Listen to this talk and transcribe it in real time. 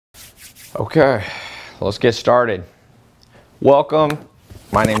Okay, let's get started. Welcome.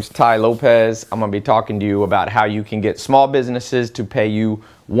 My name's Tai Lopez. I'm gonna be talking to you about how you can get small businesses to pay you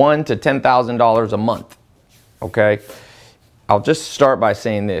 $1,000 to $10,000 a month. Okay, I'll just start by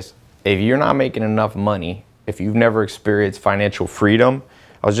saying this. If you're not making enough money, if you've never experienced financial freedom,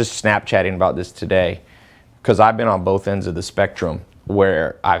 I was just Snapchatting about this today because I've been on both ends of the spectrum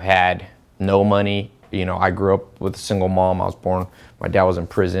where I've had no money. You know, I grew up with a single mom. I was born, my dad was in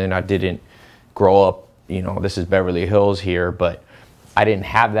prison. I didn't grow up, you know, this is Beverly Hills here, but I didn't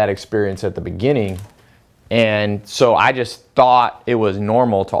have that experience at the beginning. And so I just thought it was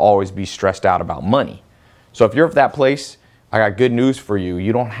normal to always be stressed out about money. So if you're at that place, I got good news for you.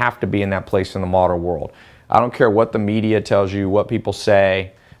 You don't have to be in that place in the modern world. I don't care what the media tells you, what people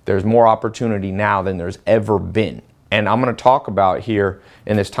say. There's more opportunity now than there's ever been. And I'm going to talk about here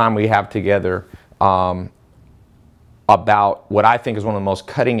in this time we have together about what I think is one of the most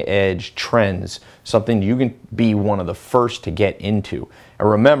cutting edge trends, something you can be one of the first to get into. And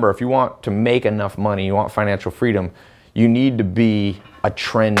remember, if you want to make enough money, you want financial freedom, you need to be a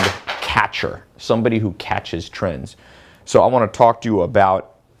trend catcher, somebody who catches trends. So I want to talk to you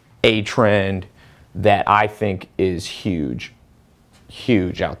about a trend that I think is huge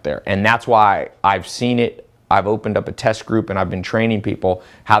out there. And that's why I've seen it. I've opened up a test group and I've been training people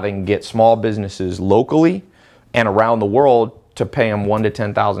how they can get small businesses locally and around the world to pay them $1,000 to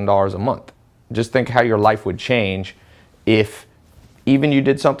 $10,000 a month. Just think how your life would change if even you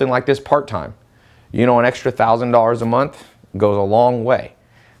did something like this part-time. You know, an extra $1,000 a month goes a long way.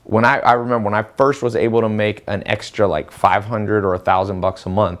 When I remember when I first was able to make an extra like 500 or $1,000 a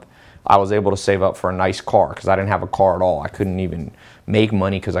month, I was able to save up for a nice car because I didn't have a car at all. I couldn't even make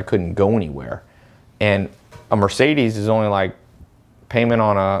money because I couldn't go anywhere. And a Mercedes is only like, payment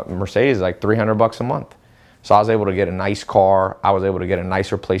on a Mercedes is like $300 a month. So I was able to get a nice car. I was able to get a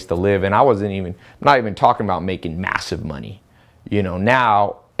nicer place to live. And I'm not even talking about making massive money. You know,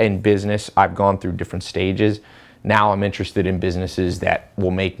 now in business, I've gone through different stages. Now I'm interested in businesses that will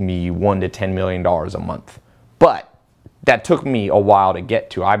make me $1 to $10 million a month. But that took me a while to get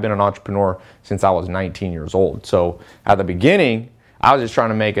to. I've been an entrepreneur since I was 19 years old. So at the beginning, I was just trying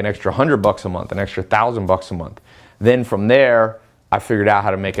to make an extra $100 a month, an extra $1,000 a month. Then from there, I figured out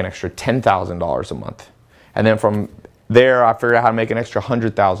how to make an extra $10,000 a month. And then from there, I figured out how to make an extra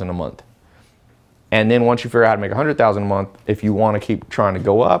 $100,000 a month. And then once you figure out how to make $100,000 a month, if you want to keep trying to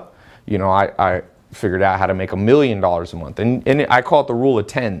go up, you know, I figured out how to make $1 million a month. And I call it the rule of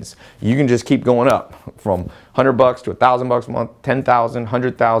tens. You can just keep going up from $100 to $1,000 a month, 10,000,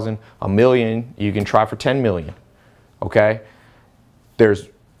 100,000, a million. You can try for 10 million. Okay? There's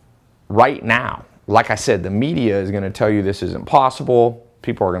right now, like I said, the media is going to tell you this is impossible.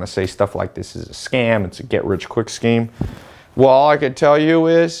 People are going to say stuff like this is a scam. It's a get rich quick scheme. Well, all I can tell you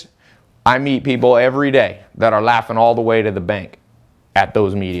is I meet people every day that are laughing all the way to the bank at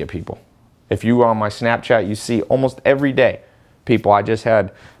those media people. If you are on my Snapchat, you see almost every day people. I just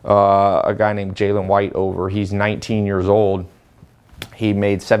had a guy named Jalen White over. He's 19 years old. He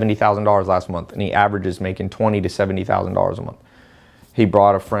made $70,000 last month, and he averages making $20,000 to $70,000 a month. He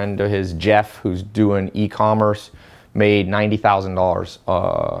brought a friend of his, Jeff, who's doing e-commerce, made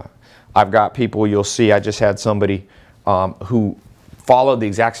 $90,000. I've got people you'll see. I just had somebody who followed the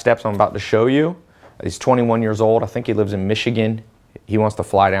exact steps I'm about to show you. He's 21 years old. I think he lives in Michigan. He wants to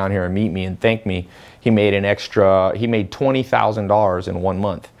fly down here and meet me and thank me. He made $20,000 in 1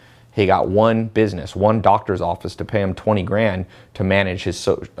 month. He got one business, one doctor's office to pay him 20 grand to manage his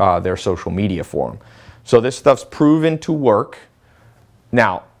their social media for him. So this stuff's proven to work.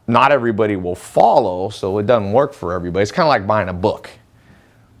 Now, not everybody will follow, so it doesn't work for everybody. It's kind of like buying a book.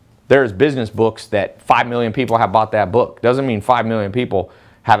 There's business books that 5 million people have bought that book. Doesn't mean 5 million people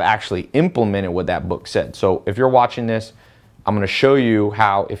have actually implemented what that book said. So if you're watching this, I'm going to show you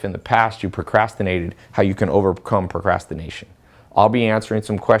how, if in the past you procrastinated, how you can overcome procrastination. I'll be answering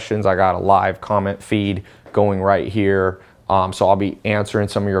some questions. I got a live comment feed going right here. So I'll be answering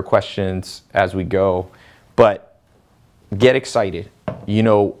some of your questions as we go. But get excited. You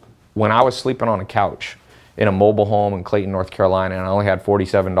know, when I was sleeping on a couch in a mobile home in Clayton, North Carolina, and I only had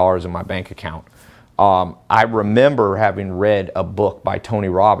 $47 in my bank account, I remember having read a book by Tony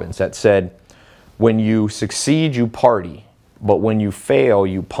Robbins that said, when you succeed, you party, but when you fail,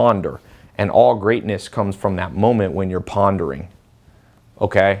 you ponder. And all greatness comes from that moment when you're pondering.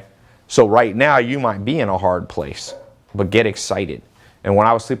 Okay? So right now, you might be in a hard place, but get excited. And when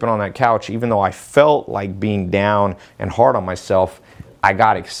I was sleeping on that couch, even though I felt like being down and hard on myself, I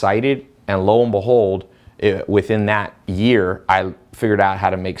got excited, and lo and behold, within that year, I figured out how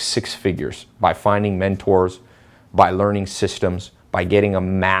to make 6 figures by finding mentors, by learning systems, by getting a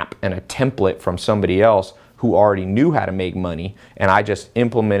map and a template from somebody else who already knew how to make money, and I just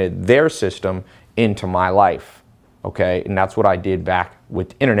implemented their system into my life, okay? And that's what I did back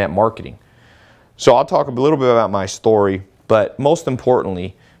with internet marketing. So I'll talk a little bit about my story, but most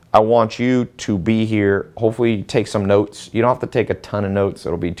importantly, I want you to be here. Hopefully take some notes. You don't have to take a ton of notes.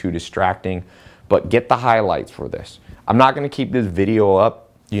 It'll be too distracting, but get the highlights for this. I'm not gonna keep this video up.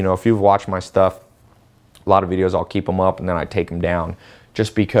 You know, if you've watched my stuff, a lot of videos, I'll keep them up and then I take them down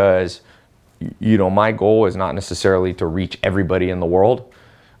just because, you know, my goal is not necessarily to reach everybody in the world.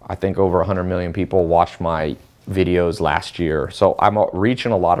 I think over 100 million people watched my videos last year. So I'm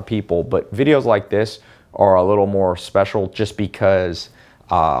reaching a lot of people, but videos like this are a little more special just because,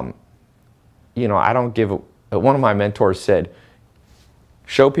 you know, I don't give, one of my mentors said,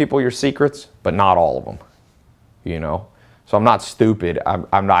 show people your secrets, but not all of them, you know? So I'm not stupid.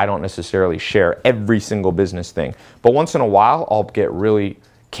 I don't necessarily share every single business thing, but once in a while, I'll get really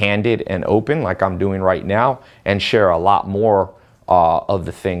candid and open like I'm doing right now and share a lot more of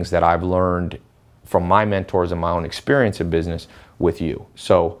the things that I've learned from my mentors and my own experience in business with you.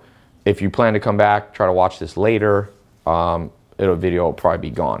 So if you plan to come back, try to watch this later, video will probably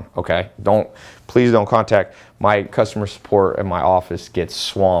be gone, okay? Please don't contact my customer support at my office gets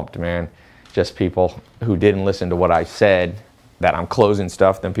swamped, man. Just people who didn't listen to what I said, that I'm closing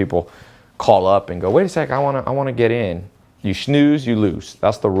stuff, then people call up and go, wait a sec, I wanna get in. You snooze, you lose.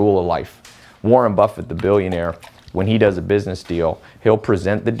 That's the rule of life. Warren Buffett, the billionaire, when he does a business deal, he'll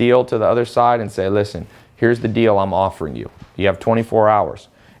present the deal to the other side and say, listen, here's the deal I'm offering you. You have 24 hours.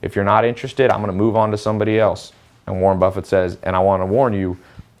 If you're not interested, I'm gonna move on to somebody else. And Warren Buffett says, and I wanna warn you,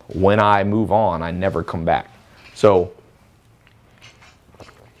 when I move on, I never come back. So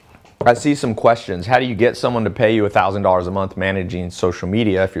I see some questions. How do you get someone to pay you $1,000 a month managing social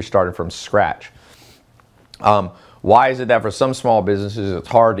media if you're starting from scratch? Why is it that for some small businesses, it's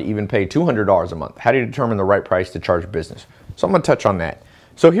hard to even pay $200 a month? How do you determine the right price to charge a business? So I'm gonna touch on that.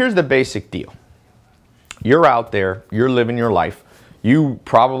 So here's the basic deal. You're out there, you're living your life. You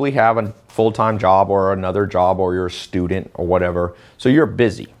probably have a full-time job or another job, or you're a student or whatever. So you're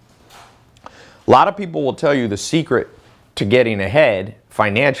busy. A lot of people will tell you the secret to getting ahead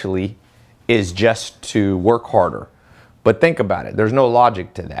financially is just to work harder. But think about it, there's no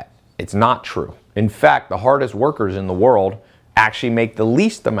logic to that. It's not true. In fact, the hardest workers in the world actually make the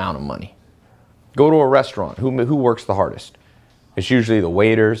least amount of money. Go to a restaurant, who works the hardest? It's usually the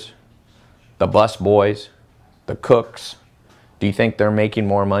waiters, the bus boys, the cooks. Do you think they're making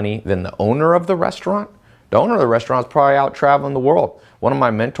more money than the owner of the restaurant? The owner of the restaurant is probably out traveling the world. One of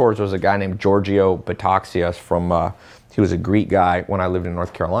my mentors was a guy named Giorgio Bataxias from, he was a Greek guy when I lived in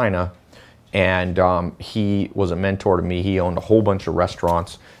North Carolina. And he was a mentor to me. He owned a whole bunch of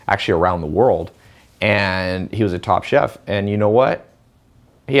restaurants actually around the world. And he was a top chef. And you know what?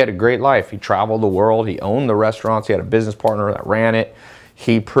 He had a great life. He traveled the world. He owned the restaurants. He had a business partner that ran it.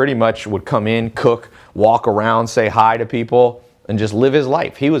 He pretty much would come in, cook, walk around, say hi to people, and just live his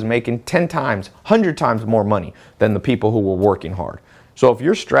life. He was making 10 times, 100 times more money than the people who were working hard. So if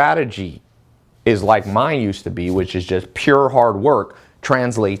your strategy is like mine used to be, which is just pure hard work,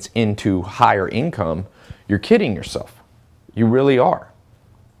 translates into higher income, you're kidding yourself. You really are.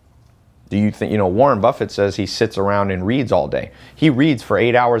 Do you think, you know, Warren Buffett says he sits around and reads all day. He reads for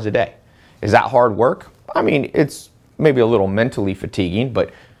 8 hours a day. Is that hard work? I mean, it's maybe a little mentally fatiguing,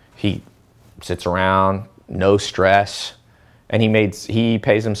 but he sits around, no stress, and he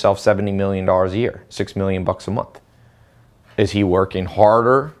pays himself $70 million a year, $6 million bucks a month. Is he working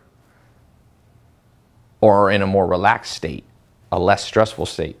harder or in a more relaxed state, a less stressful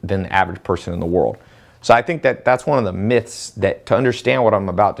state than the average person in the world? So I think that that's one of the myths, that to understand what I'm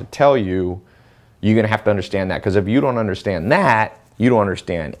about to tell you, you're gonna have to understand that, because if you don't understand that, you don't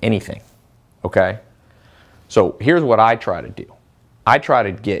understand anything, okay? So here's what I try to do. I try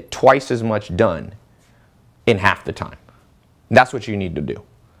to get twice as much done in half the time. That's what you need to do.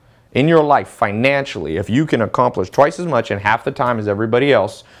 In your life, financially, if you can accomplish twice as much in half the time as everybody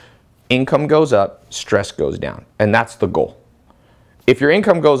else, income goes up, stress goes down, and that's the goal. If your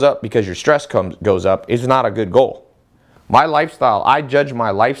income goes up because your stress goes up, it's not a good goal. My lifestyle, I judge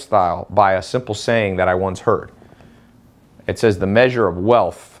my lifestyle by a simple saying that I once heard. It says the measure of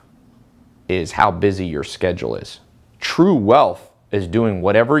wealth is how busy your schedule is. True wealth is doing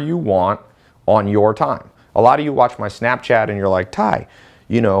whatever you want on your time. A lot of you watch my Snapchat and you're like, Tai,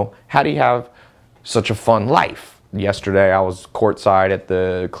 you know, how do you have such a fun life? Yesterday I was courtside at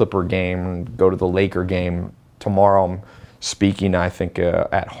the Clipper game, go to the Laker game. Tomorrow I'm speaking, I think,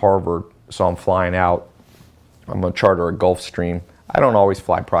 at Harvard, so I'm flying out. I'm gonna charter a Gulfstream. I don't always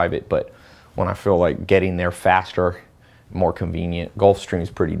fly private, but when I feel like getting there faster, more convenient. Gulfstream's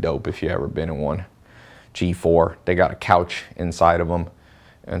pretty dope if you've ever been in one. G4, they got a couch inside of them.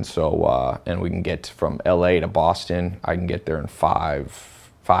 And so, and we can get from LA to Boston. I can get there in five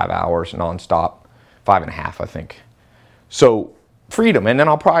hours nonstop, 5.5, I think. So freedom. And then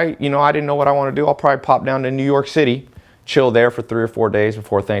I'll probably, you know, I didn't know what I want to do. I'll probably pop down to New York City, chill there for 3 or 4 days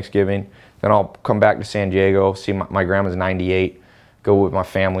before Thanksgiving. Then I'll come back to San Diego, see my grandma's 98, go with my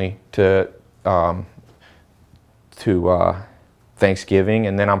family to Thanksgiving,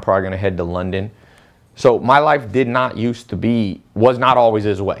 and then I'm probably going to head to London. So my life was not always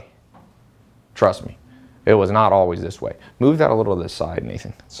this way. Trust me, it was not always this way. Move that a little to the side,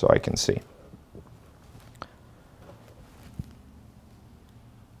 Nathan, so I can see.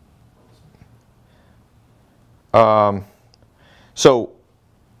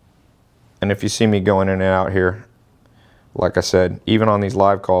 And if you see me going in and out here, like I said, even on these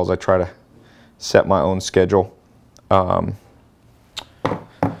live calls, I try to set my own schedule.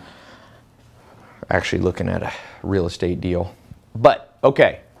 Actually looking at a real estate deal. But,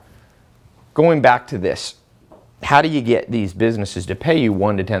 okay, going back to this, how do you get these businesses to pay you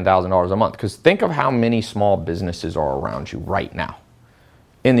 $1,000 to $10,000 a month? Because think of how many small businesses are around you right now.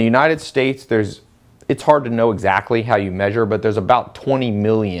 In the United States, it's hard to know exactly how you measure, but there's about 20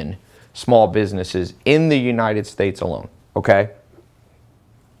 million small businesses in the United States alone, okay?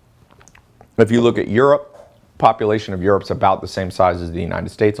 If you look at Europe, population of Europe's about the same size as the United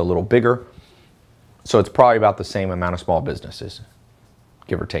States, a little bigger. So it's probably about the same amount of small businesses,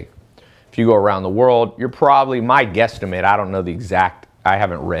 give or take. If you go around the world, you're probably, my guesstimate, I don't know the exact, I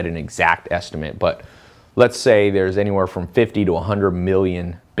haven't read an exact estimate, but let's say there's anywhere from 50 to 100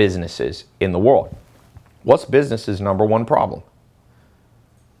 million businesses in the world. What's business's number one problem?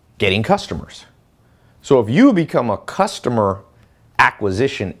 Getting customers. So if you become a customer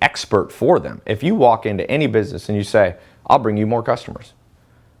acquisition expert for them, if you walk into any business and you say, I'll bring you more customers,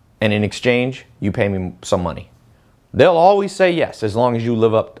 and in exchange, you pay me some money, they'll always say yes, as long as you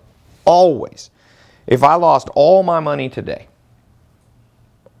live up, always. If I lost all my money today,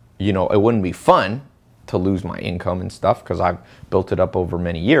 you know, it wouldn't be fun to lose my income and stuff because I've built it up over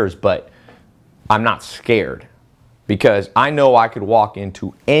many years, but I'm not scared because I know I could walk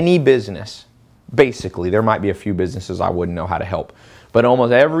into any business. Basically, there might be a few businesses I wouldn't know how to help, but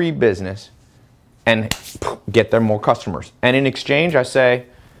almost every business, and get them more customers. And in exchange, I say,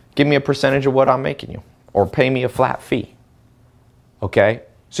 give me a percentage of what I'm making you, or pay me a flat fee. Okay?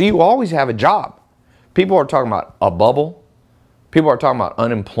 So you always have a job. People are talking about a bubble. People are talking about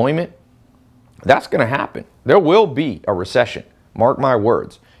unemployment. That's going to happen. There will be a recession. Mark my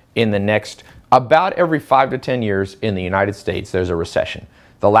words. In the next, about every 5 to 10 years in the United States, there's a recession.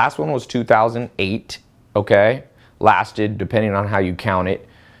 The last one was 2008, okay? Lasted, depending on how you count it,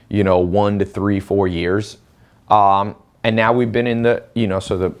 you know, 1 to 3, 4 years. And now we've been in the, you know,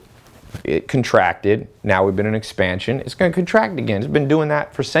 so it contracted. Now we've been in expansion. It's going to contract again. It's been doing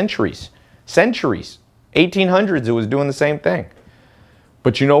that for centuries. Centuries. 1800s, it was doing the same thing.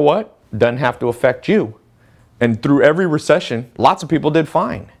 But you know what? Doesn't have to affect you. And through every recession, lots of people did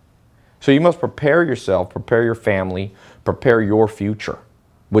fine. So you must prepare yourself, prepare your family, prepare your future.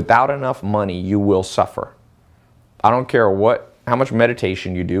 Without enough money, you will suffer. I don't care how much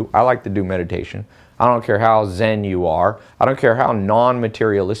meditation you do. I like to do meditation. I don't care how zen you are. I don't care how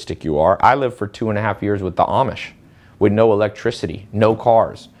non-materialistic you are. I lived for 2.5 years with the Amish, with no electricity, no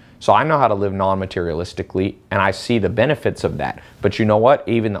cars. So I know how to live non-materialistically, and I see the benefits of that. But you know what?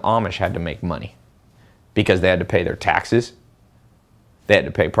 Even the Amish had to make money because they had to pay their taxes. They had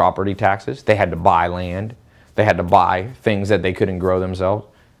to pay property taxes. They had to buy land. They had to buy things that they couldn't grow themselves.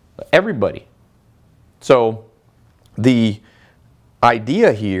 Everybody. So the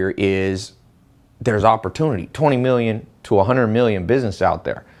idea here is there's opportunity. 20 million to 100 million business out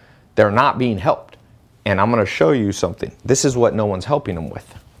there. They're not being helped. And I'm going to show you something. This is what no one's helping them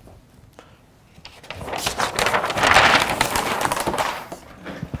with.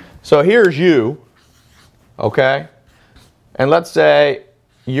 So here's you, okay? And let's say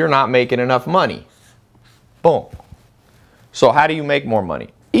you're not making enough money. Boom. So how do you make more money?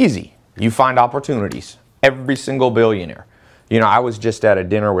 Easy. You find opportunities. Every single billionaire. You know, I was just at a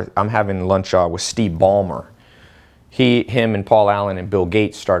dinner I'm having lunch with Steve Ballmer. Him and Paul Allen and Bill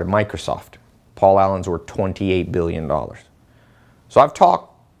Gates started Microsoft. Paul Allen's worth $28 billion. So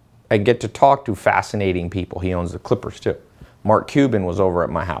I get to talk to fascinating people. He owns the Clippers too. Mark Cuban was over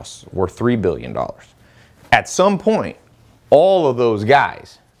at my house, worth $3 billion. At some point, all of those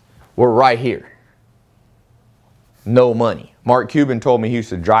guys were right here. No money. Mark Cuban told me he used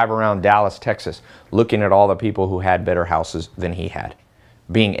to drive around Dallas, Texas, looking at all the people who had better houses than he had.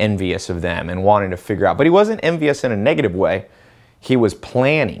 being envious of them and wanting to figure out. But he wasn't envious in a negative way. He was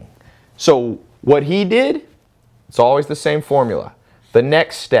planning. So what he did, it's always the same formula. The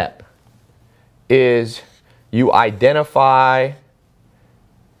next step is you identify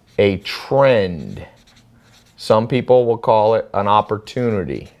a trend. Some people will call it an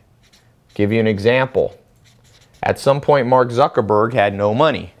opportunity. Give you an example. At some point, Mark Zuckerberg had no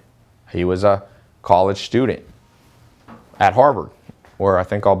money. He was a college student at Harvard, where I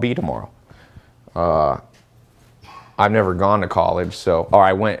think I'll be tomorrow. I've never gone to college, so, or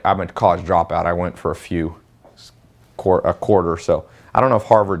I'm a college dropout. I went for a quarter, so I don't know if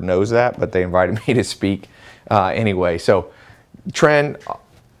Harvard knows that, but they invited me to speak anyway. So trend,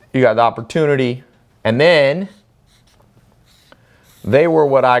 you got the opportunity, and then they were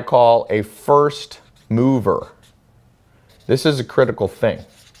what I call a first mover. This is a critical thing.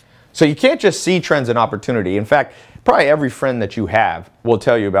 So you can't just see trends and opportunity. In fact, probably every friend that you have will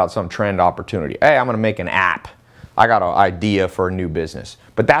tell you about some trend opportunity. Hey, I'm going to make an app. I got an idea for a new business.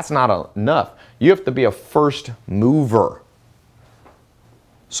 But that's not enough. You have to be a first mover.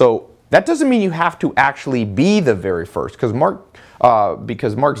 So that doesn't mean you have to actually be the very first, because Mark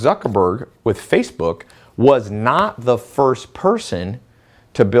Zuckerberg with Facebook was not the first person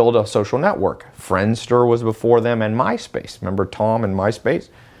to build a social network. Friendster was before them, and MySpace. Remember Tom and MySpace?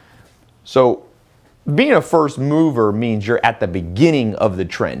 So being a first mover means you're at the beginning of the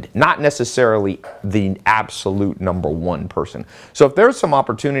trend, not necessarily the absolute #1 person. So if there's some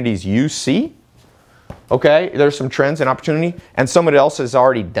opportunities you see, okay, there's some trends and opportunity, and somebody else has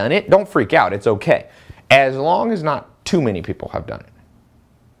already done it, don't freak out. It's okay. As long as not too many people have done it.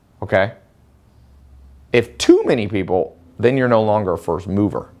 Okay? If too many people, then you're no longer a first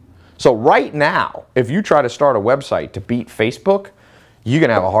mover. So right now, if you try to start a website to beat Facebook, you're going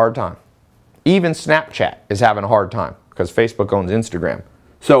to have a hard time. Even Snapchat is having a hard time because Facebook owns Instagram.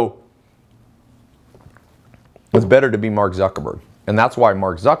 So it's better to be Mark Zuckerberg. And that's why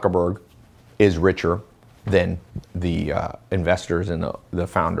Mark Zuckerberg is richer than the investors and the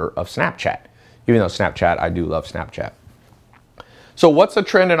founder of Snapchat. Even though Snapchat, I do love Snapchat. So what's a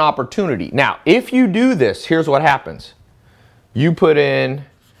trend and opportunity? Now, if you do this, here's what happens. You put in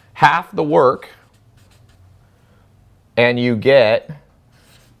half the work and you get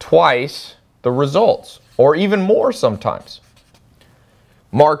twice the results, or even more sometimes.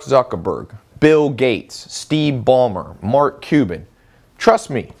 Mark Zuckerberg, Bill Gates, Steve Ballmer, Mark Cuban.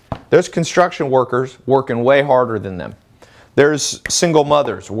 Trust me, there's construction workers working way harder than them. There's single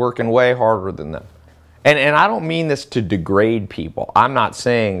mothers working way harder than them. And I don't mean this to degrade people. I'm not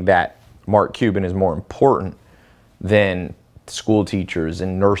saying that Mark Cuban is more important than school teachers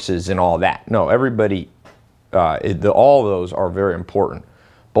and nurses and all that. No, everybody, all those are very important.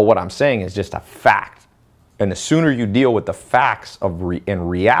 But what I'm saying is just a fact. And the sooner you deal with the facts of in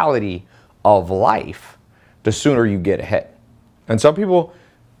reality of life, the sooner you get ahead. And some people,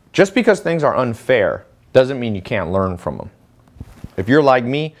 just because things are unfair, doesn't mean you can't learn from them. If you're like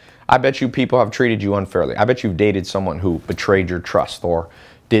me, I bet you people have treated you unfairly. I bet you've dated someone who betrayed your trust or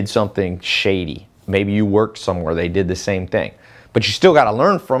did something shady. Maybe you worked somewhere, they did the same thing. But you still got to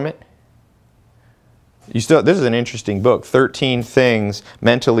learn from it. This is an interesting book, 13 Things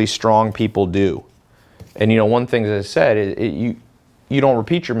Mentally Strong People Do. And you know, one thing that I said is you don't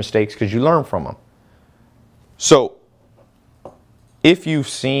repeat your mistakes because you learn from them. So if you've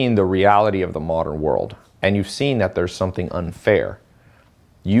seen the reality of the modern world and you've seen that there's something unfair,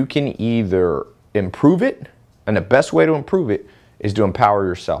 you can either improve it, and the best way to improve it is to empower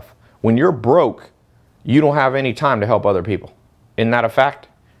yourself. When you're broke, you don't have any time to help other people. Isn't that a fact?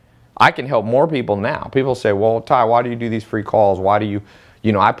 I can help more people now. People say, well, Tai, why do you do these free calls? Why do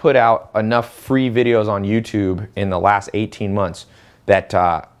you know, I put out enough free videos on YouTube in the last 18 months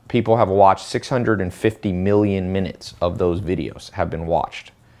that people have watched 650 million minutes of those videos have been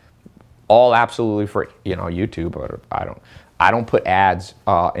watched. All absolutely free. You know, YouTube, I don't put ads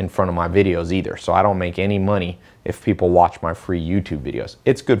in front of my videos either, so I don't make any money if people watch my free YouTube videos.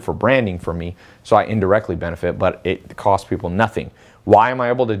 It's good for branding for me, so I indirectly benefit, but it costs people nothing. Why am I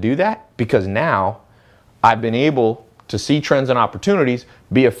able to do that? Because now I've been able to see trends and opportunities,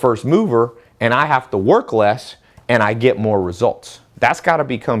 be a first mover, and I have to work less and I get more results. That's got to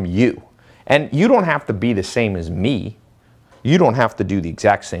become you. And you don't have to be the same as me. You don't have to do the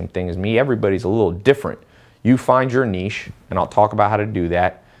exact same thing as me. Everybody's a little different. You find your niche, and I'll talk about how to do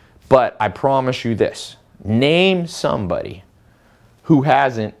that. But I promise you this. Name somebody who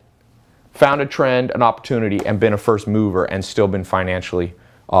hasn't found a trend, an opportunity, and been a first mover and still been financially,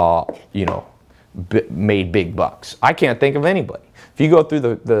 made big bucks. I can't think of anybody. If you go through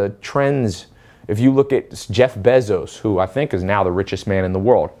the trends If you look at Jeff Bezos, who I think is now the richest man in the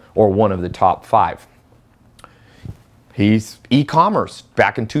world, or one of the top 5, he's e-commerce.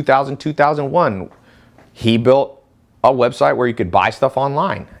 Back in 2000, 2001, he built a website where you could buy stuff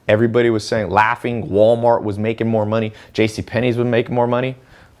online. Everybody was saying, laughing, Walmart was making more money, JCPenney's was making more money.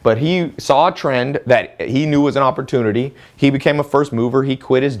 But he saw a trend that he knew was an opportunity. He became a first mover. He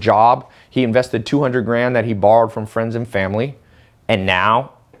quit his job. He invested 200 grand that he borrowed from friends and family. And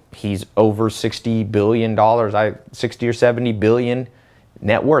now he's over $60 billion, 60 or 70 billion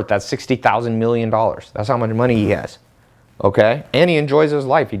net worth. That's $60,000 million. That's how much money he has. Okay? And he enjoys his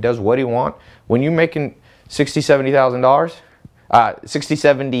life. He does what he wants. When you're making $60,000, $70,000,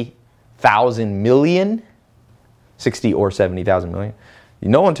 70,000 million, 60 or 70,000 million,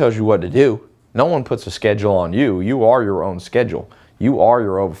 no one tells you what to do. No one puts a schedule on you. You are your own schedule. You are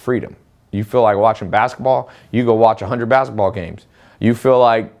your own freedom. You feel like watching basketball, you go watch 100 basketball games. You feel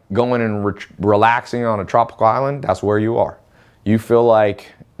like going and relaxing on a tropical island, that's where you are. You feel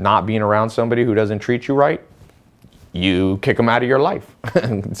like not being around somebody who doesn't treat you right, you kick them out of your life.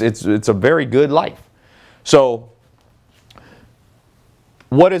 It's a very good life. So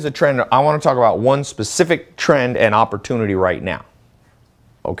what is a trend? I want to talk about one specific trend and opportunity right now.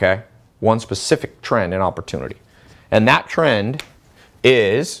 Okay? One specific trend and opportunity. And that trend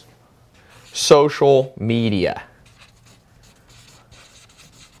is social media.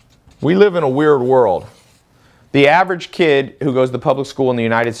 We live in a weird world. The average kid who goes to public school in the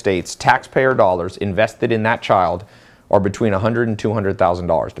United States, taxpayer dollars invested in that child are between $100,000 and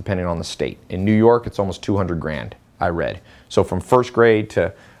 $200,000, depending on the state. In New York, it's almost 200 grand, I read. So from first grade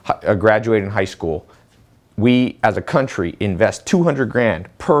to graduating high school, we as a country invest 200 grand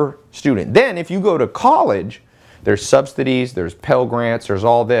per student. Then if you go to college, there's subsidies, there's Pell Grants, there's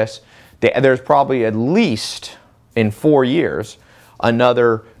all this. There's probably at least in 4 years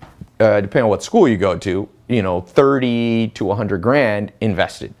another, depending on what school you go to, 30 to 100 grand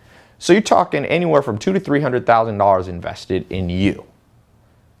invested. So you're talking anywhere from $200,000 to $300,000 invested in you,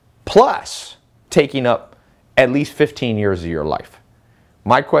 plus taking up at least 15 years of your life.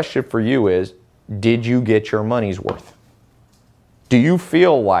 My question for you is, did you get your money's worth? Do you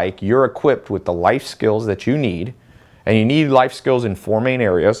feel like you're equipped with the life skills that you need? And you need life skills in 4 main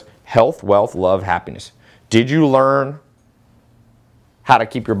areas: health, wealth, love, happiness. Did you learn how to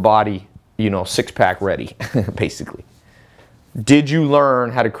keep your body, six-pack ready, basically? Did you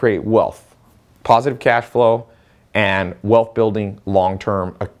learn how to create wealth, positive cash flow, and wealth-building,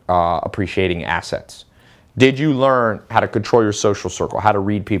 long-term appreciating assets? Did you learn how to control your social circle, how to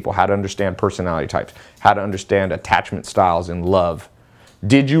read people, how to understand personality types, how to understand attachment styles and love?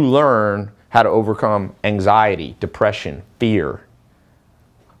 Did you learn how to overcome anxiety, depression, fear?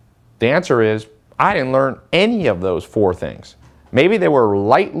 The answer is, I didn't learn any of those 4 things. Maybe they were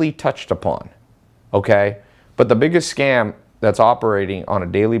lightly touched upon, okay? But the biggest scam that's operating on a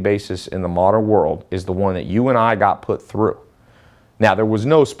daily basis in the modern world is the one that you and I got put through. Now, there was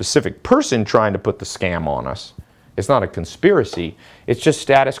no specific person trying to put the scam on us. It's not a conspiracy. It's just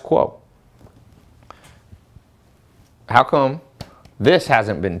status quo. How come this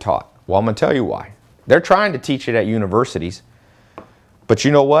hasn't been taught? Well, I'm going to tell you why. They're trying to teach it at universities. But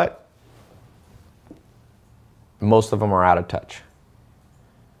you know what? Most of them are out of touch.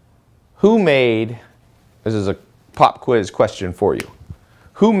 Who made, this is a pop quiz question for you.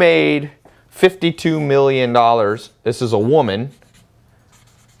 Who made $52 million? This is a woman.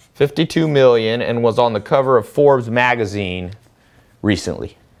 52 million, and was on the cover of Forbes magazine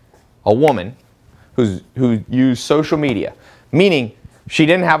recently. A woman who used social media, meaning she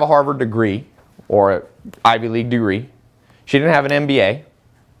didn't have a Harvard degree or an Ivy League degree. She didn't have an MBA.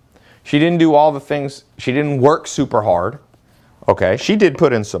 She didn't do all the things. She didn't work super hard. Okay, she did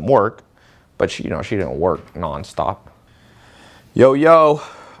put in some work, but she didn't work nonstop. Yo,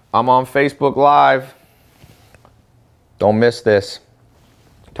 I'm on Facebook Live. Don't miss this.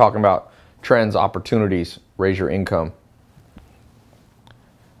 Talking about trends, opportunities, raise your income.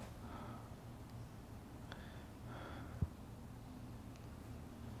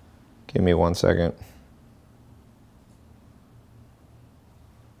 Give me 1 second.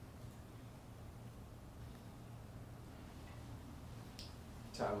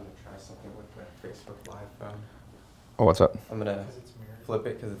 So I'm going to try something with my Facebook Live phone. Oh, what's up? I'm going to flip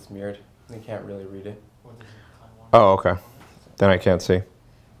it because it's mirrored. You can't really read it. Oh, okay. Then I can't see.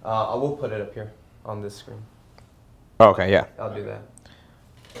 I will put it up here on this screen. Oh, okay, yeah. I'll do that.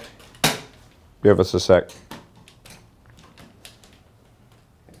 Give us a sec.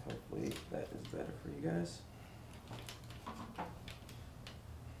 Hopefully that is better for you guys.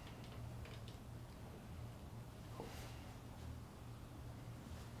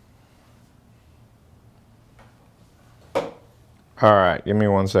 All right, give me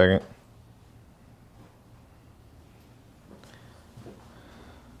 1 second.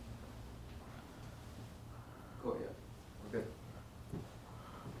 Cool, yeah. We're good.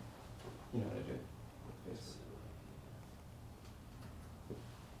 You know how to do it. Yes.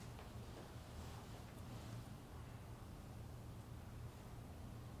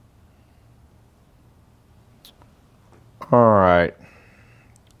 All right.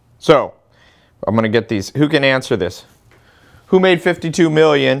 So, I'm going to get these. Who can answer this? Who made 52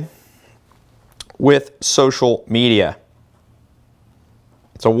 million with social media?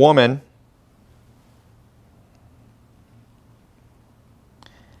 It's a woman.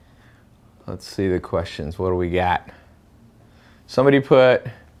 Let's see the questions. What do we got? Somebody put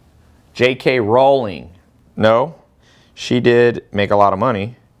J.K. Rowling. No, she did make a lot of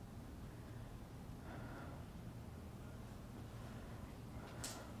money.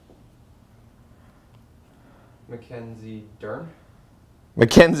 Mackenzie Dern.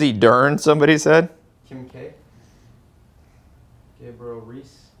 Mackenzie Dern, somebody said. Kim K. Gabriel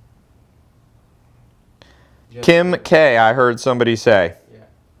Reese. Kim K, I heard somebody say. Yeah.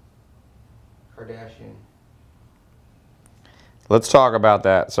 Kardashian. Let's talk about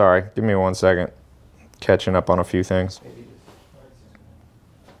that. Sorry, give me 1 second. Catching up on a few things. Maybe just.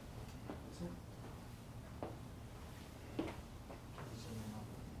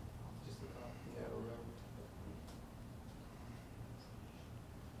 Yeah, around.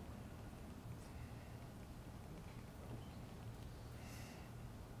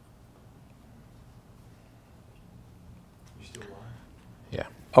 You still alive? Yeah.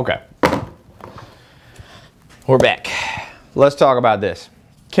 Okay. We're back. Let's talk about this.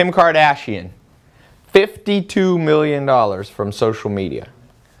 Kim Kardashian, $52 million from social media.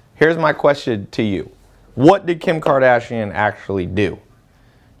 Here's my question to you. What did Kim Kardashian actually do?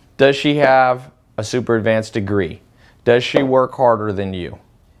 Does she have a super advanced degree? Does she work harder than you?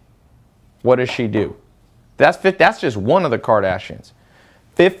 What does she do? That's just one of the Kardashians.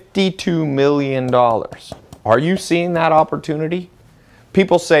 $52 million. Are you seeing that opportunity?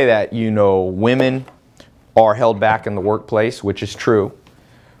 People say that, you know, women are held back in the workplace, which is true.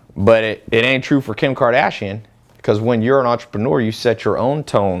 But it ain't true for Kim Kardashian, because when you're an entrepreneur, you set your own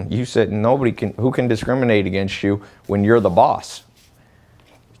tone. You said who can discriminate against you when you're the boss.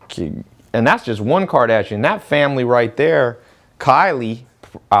 And that's just one Kardashian. That family right there, Kylie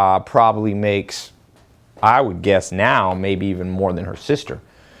probably makes, I would guess now, maybe even more than her sister.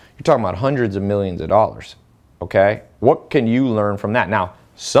 You're talking about hundreds of millions of dollars. Okay? What can you learn from that? Now,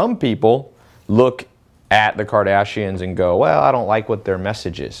 some people look at the Kardashians and go, well, I don't like what their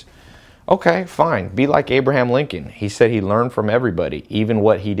message is. Okay, fine. Be like Abraham Lincoln. He said he learned from everybody, even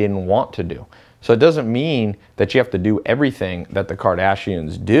what he didn't want to do. So it doesn't mean that you have to do everything that the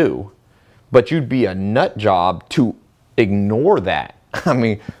Kardashians do, but you'd be a nut job to ignore that. I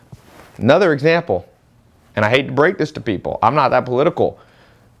mean, another example, and I hate to break this to people, I'm not that political.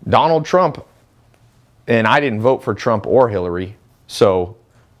 Donald Trump, and I didn't vote for Trump or Hillary, so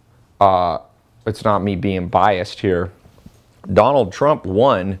it's not me being biased here. Donald Trump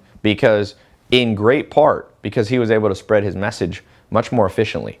won because, in great part, because he was able to spread his message much more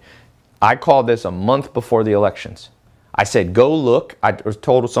efficiently. I called this a month before the elections. I said, go look. I was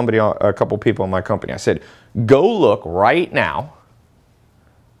told somebody, a couple people in my company, I said, go look right now.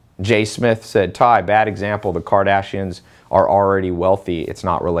 Jay Smith said, Tai, bad example. The Kardashians are already wealthy. It's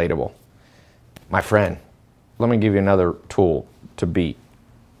not relatable. My friend, let me give you another tool to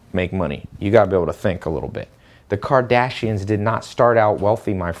make money. You got to be able to think a little bit. The Kardashians did not start out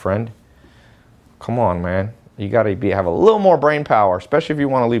wealthy, my friend. Come on, man. You got to have a little more brain power, especially if you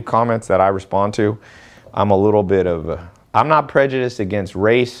want to leave comments that I respond to. I'm a little bit of I'm not prejudiced against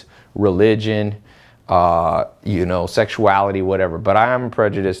race, religion, you know, sexuality, whatever, but I am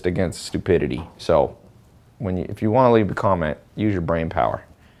prejudiced against stupidity. So if you want to leave a comment, use your brain power.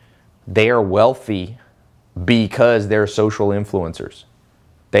 They are wealthy because they're social influencers.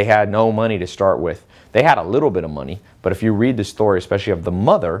 They had no money to start with. They had a little bit of money, but if you read the story, especially of the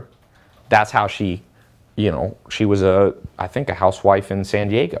mother, that's how she, you know, she was I think a housewife in San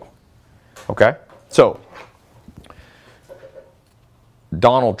Diego. Okay? So,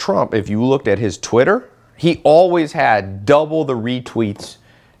 Donald Trump, if you looked at his Twitter, he always had double the retweets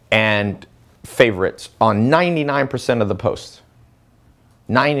and favorites on 99% of the posts.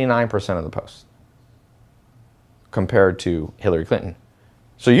 99% of the posts compared to Hillary Clinton.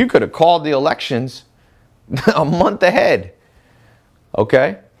 So you could have called the elections a month ahead.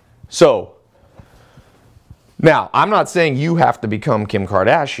 Okay? So, now, I'm not saying you have to become Kim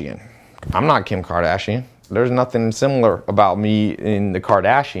Kardashian. I'm not Kim Kardashian. There's nothing similar about me in the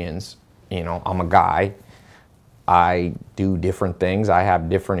Kardashians. You know, I'm a guy. I do different things. I have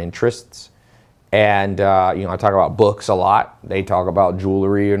different interests. And, you know, I talk about books a lot. They talk about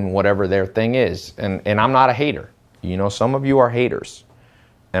jewelry and whatever their thing is. And I'm not a hater. You know, some of you are haters.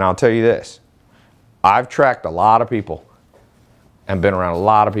 And I'll tell you this. I've tracked a lot of people and been around a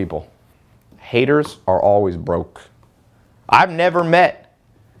lot of people. Haters are always broke. I've never met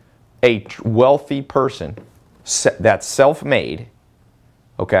a wealthy person that's self-made,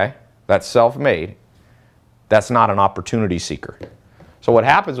 okay? That's self-made. That's not an opportunity seeker. So what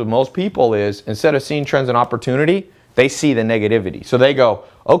happens with most people is, instead of seeing trends and opportunity, they see the negativity. So they go,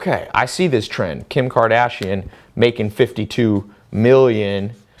 okay, I see this trend. Kim Kardashian making $52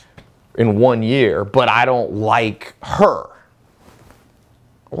 million in 1 year, but I don't like her.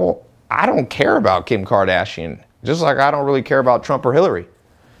 Well, I don't care about Kim Kardashian, just like I don't really care about Trump or Hillary.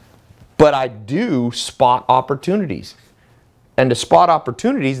 But I do spot opportunities. And to spot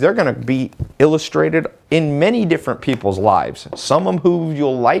opportunities, they're going to be illustrated in many different people's lives. Some of who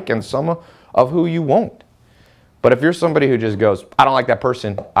you'll like and some of who you won't. But if you're somebody who just goes, I don't like that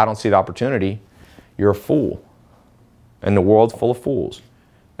person, I don't see the opportunity, you're a fool. And the world's full of fools.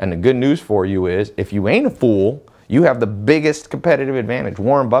 And the good news for you is, if you ain't a fool, you have the biggest competitive advantage.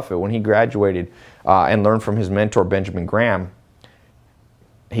 Warren Buffett, when he graduated and learned from his mentor, Benjamin Graham,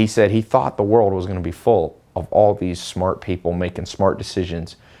 he said he thought the world was going to be full of all these smart people making smart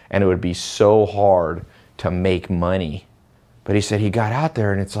decisions, and it would be so hard to make money. But he said he got out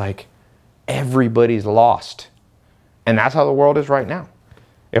there and it's like everybody's lost. And that's how the world is right now.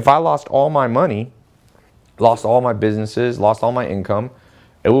 If I lost all my money, lost all my businesses, lost all my income,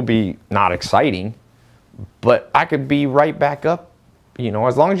 it will be not exciting, but I could be right back up. You know,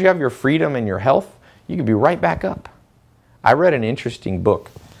 as long as you have your freedom and your health, you could be right back up. I read an interesting book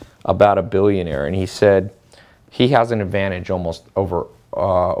about a billionaire, and he said he has an advantage almost over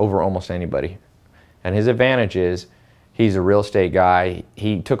almost anybody. And his advantage is he's a real estate guy.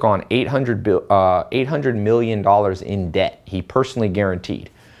 He took on $800 million in debt. He personally guaranteed.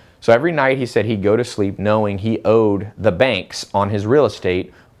 So every night he said he'd go to sleep knowing he owed the banks on his real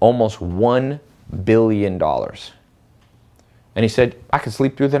estate almost $1 billion. And he said, I could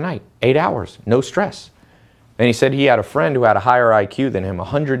sleep through the night, 8 hours, no stress. And he said he had a friend who had a higher IQ than him,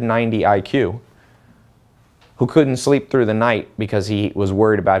 190 IQ, who couldn't sleep through the night because he was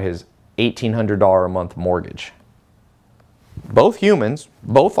worried about his $1,800 a month mortgage. Both humans,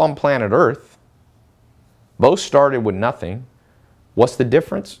 both on planet Earth, both started with nothing. What's the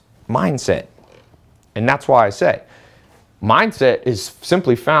difference? Mindset. And that's why I say, mindset is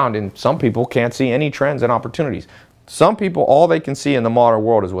simply found in some people can't see any trends and opportunities. Some people, all they can see in the modern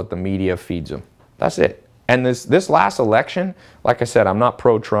world is what the media feeds them. That's it. And this last election, like I said, I'm not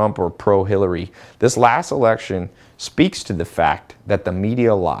pro-Trump or pro-Hillary. This last election speaks to the fact that the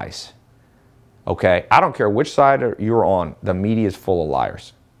media lies. Okay? I don't care which side you're on, the media is full of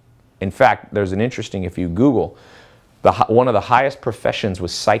liars. In fact, there's an interesting, if you Google, one of the highest professions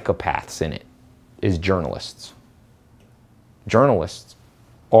with psychopaths in it is journalists. Journalists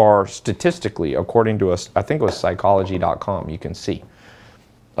are statistically, according to us, I think it was psychology.com, you can see,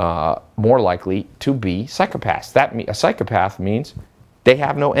 more likely to be psychopaths. A psychopath means they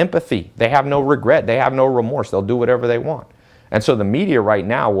have no empathy, they have no regret, they have no remorse, they'll do whatever they want. And so the media right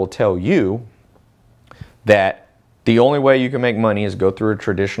now will tell you that the only way you can make money is go through a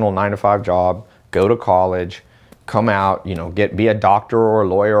traditional 9-to-5 job, go to college, come out, you know, be a doctor or a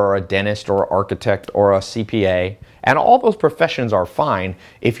lawyer or a dentist or an architect or a CPA. And all those professions are fine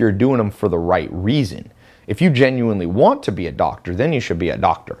if you're doing them for the right reason. If you genuinely want to be a doctor, then you should be a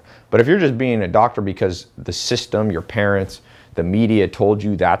doctor. But if you're just being a doctor because the system, your parents, the media told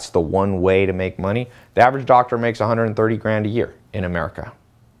you that's the one way to make money, the average doctor makes 130 grand a year in America.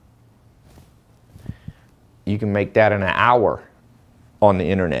 You can make that in an hour on the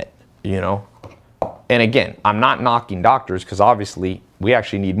internet, you know. And again, I'm not knocking doctors because obviously we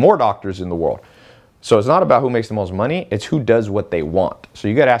actually need more doctors in the world. So it's not about who makes the most money, it's who does what they want. So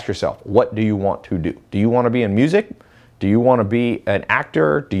you got to ask yourself, what do you want to do? Do you want to be in music? Do you want to be an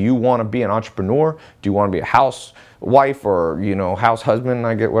actor? Do you want to be an entrepreneur? Do you want to be a housewife or, you know, house husband,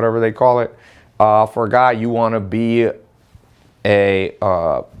 I get whatever they call it. For a guy, you want to be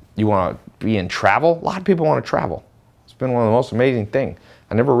in travel? A lot of people want to travel. It's been one of the most amazing things.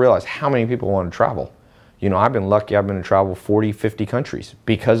 I never realized how many people want to travel. You know, I've been lucky, I've been to travel 40, 50 countries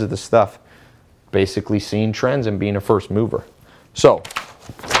because of the stuff. Basically seeing trends and being a first mover. So,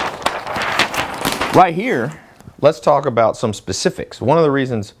 right here, let's talk about some specifics. One of the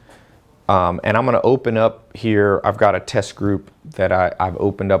reasons, and I'm going to open up here, I've got a test group that I've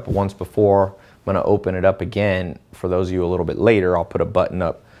opened up once before. I'm going to open it up again for those of you a little bit later. I'll put a button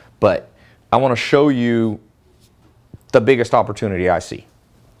up. But I want to show you the biggest opportunity I see.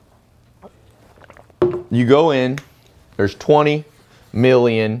 You go in, there's 20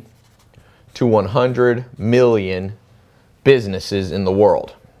 million to 100 million businesses in the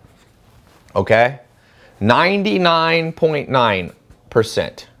world. Okay? 99.9%,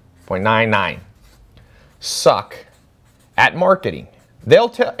 0.99 suck at marketing. They'll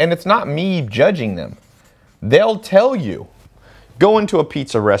tell, and it's not me judging them. They'll tell you, go into a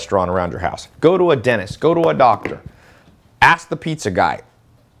pizza restaurant around your house, go to a dentist, go to a doctor, ask the pizza guy,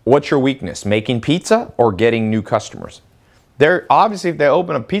 what's your weakness, making pizza or getting new customers? They're obviously, if they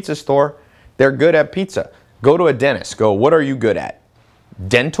open a pizza store, they're good at pizza. Go to a dentist, go, what are you good at?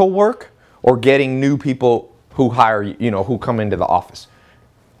 Dental work or getting new people who hire you, who come into the office?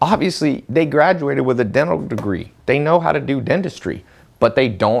 Obviously, they graduated with a dental degree. They know how to do dentistry, but they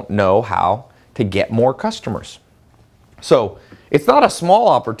don't know how to get more customers. So it's not a small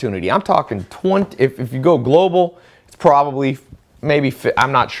opportunity. I'm talking 20, if you go global, it's probably maybe,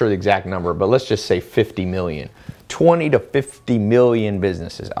 I'm not sure the exact number, but let's just say 50 million. 20 to 50 million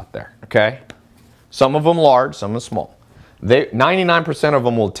businesses out there, okay? Some of them large, some of them small. 99% of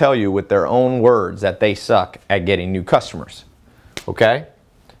them will tell you with their own words that they suck at getting new customers, okay?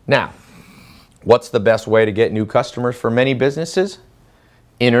 Now, what's the best way to get new customers for many businesses?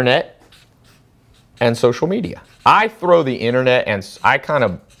 Internet and social media. I throw the internet, and I kind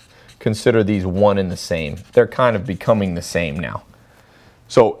of consider these one and the same. They're kind of becoming the same now.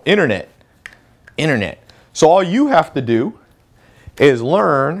 So internet. So all you have to do is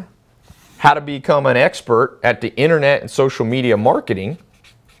learn how to become an expert at the internet and social media marketing.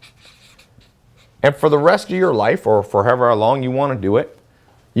 And for the rest of your life, or for however long you want to do it,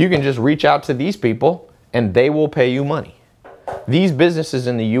 you can just reach out to these people and they will pay you money. These businesses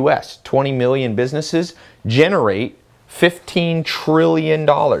in the US, 20 million businesses, generate $15 trillion.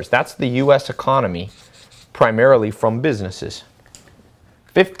 That's the US economy, primarily from businesses.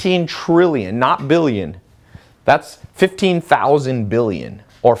 15 trillion, not billion. That's 15,000 billion,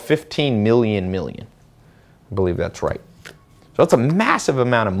 or 15 million. I believe that's right. So that's a massive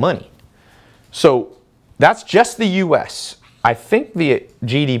amount of money. So that's just the US. I think the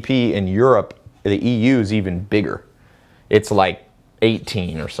GDP in Europe, the EU, is even bigger. It's like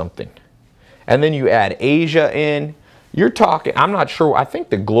 18 or something. And then you add Asia in, you're talking, I'm not sure, I think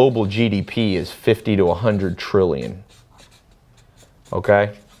the global GDP is 50 to 100 trillion.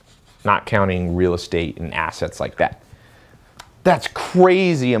 Okay? Not counting real estate and assets like that. That's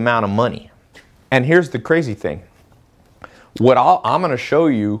crazy amount of money. And here's the crazy thing. What I'm going to show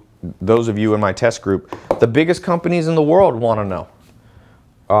you, those of you in my test group, the biggest companies in the world want to know.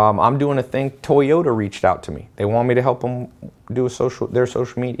 I'm doing a thing, Toyota reached out to me. They want me to help them do their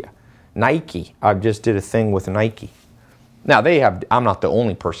social media. Nike, I just did a thing with Nike. Now I'm not the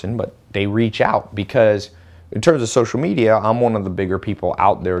only person, but they reach out because in terms of social media, I'm one of the bigger people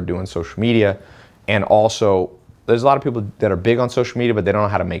out there doing social media. And also, there's a lot of people that are big on social media, but they don't know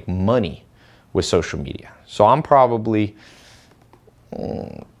how to make money with social media. So I'm probably,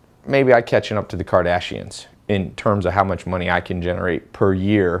 maybe I'm catching up to the Kardashians in terms of how much money I can generate per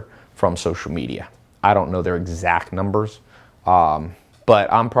year from social media. I don't know their exact numbers,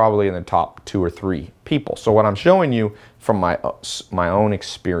 but I'm probably in the top 2 or 3 people. So what I'm showing you from my own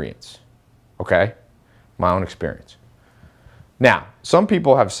experience, okay? My own experience. Now, some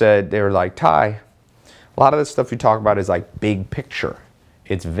people have said, they were like, Tai, a lot of this stuff you talk about is like big picture.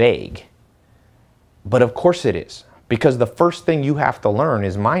 It's vague. But of course it is, because the first thing you have to learn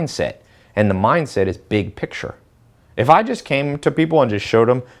is mindset, and the mindset is big picture. If I just came to people and just showed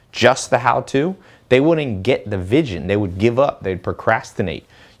them just the how-to, they wouldn't get the vision. They would give up. They'd procrastinate.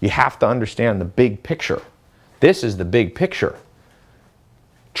 You have to understand the big picture. This is the big picture.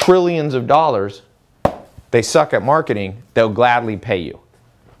 Trillions of dollars. They suck at marketing. They'll gladly pay you.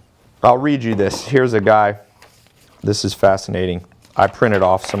 I'll read you this. Here's a guy. This is fascinating. I printed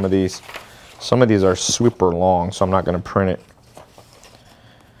off some of these. Some of these are super long, so I'm not going to print it.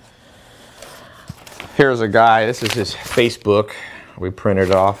 Here's a guy. This is his Facebook. We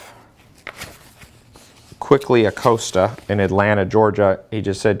printed off. Quickly Acosta in Atlanta, Georgia. He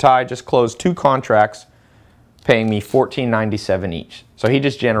just said, Tai, just closed 2 contracts paying me $14.97 each. So he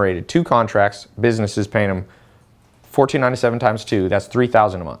just generated 2 contracts, businesses paying him $14.97 times 2, that's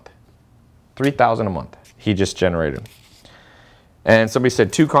 $3,000 a month. $3,000 a month he just generated. And somebody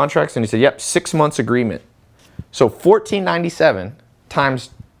said 2 contracts, and he said, yep, 6 months agreement. So $14.97 times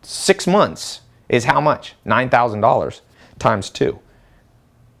 6 months is how much? $9,000 times 2.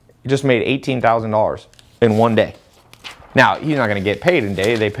 He just made $18,000 in one day. Now, he's not going to get paid in a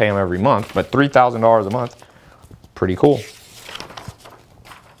day. They pay him every month, but $3,000 a month, pretty cool.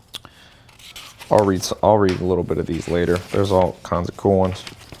 I'll read a little bit of these later. There's all kinds of cool ones.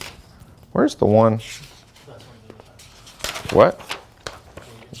 Where's the one? What?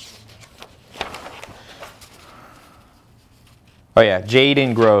 Oh yeah,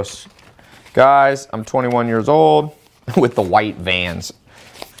 Jaden Gross. Guys, I'm 21 years old with the white Vans.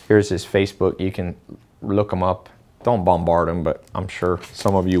 Here's his Facebook. You can look him up. Don't bombard him, but I'm sure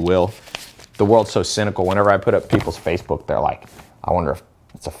some of you will. The world's so cynical. Whenever I put up people's Facebook, they're like, I wonder if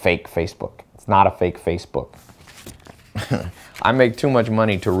it's a fake Facebook. It's not a fake Facebook. I make too much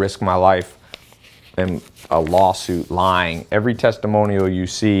money to risk my life in a lawsuit lying. Every testimonial you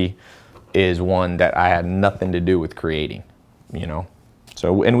see is one that I had nothing to do with creating, you know?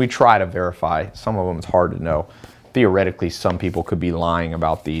 So, and we try to verify. Some of them it's hard to know. Theoretically, some people could be lying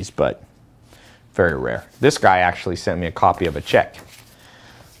about these, but very rare. This guy actually sent me a copy of a check.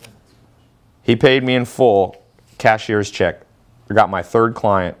 He paid me in full, cashier's check. I got my third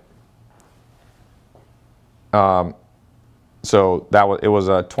client. So it was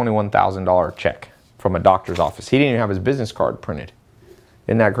a $21,000 check from a doctor's office. He didn't even have his business card printed.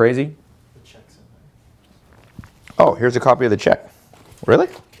 Isn't that crazy? The check's in there. Oh, here's a copy of the check. Really?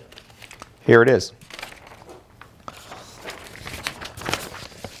 Here it is.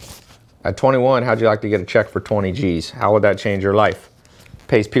 At 21, how'd you like to get a check for 20 G's? How would that change your life?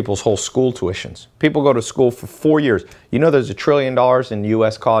 Pays people's whole school tuitions. People go to school for 4 years. You know there's $1 trillion in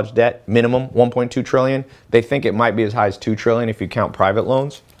U.S. college debt, minimum 1.2 trillion. They think it might be as high as 2 trillion if you count private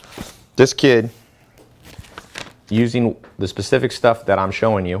loans. This kid, using the specific stuff that I'm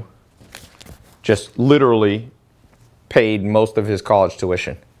showing you, just literally paid most of his college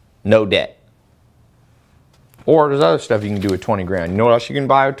tuition. No debt. Or there's other stuff you can do with 20 grand. You know what else you can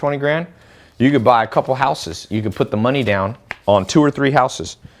buy with 20 grand? You could buy a couple houses. You could put the money down on 2 or 3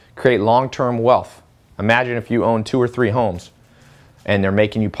 houses, create long-term wealth. Imagine if you own 2 or 3 homes and they're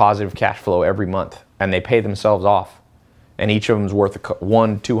making you positive cash flow every month and they pay themselves off and each of them is worth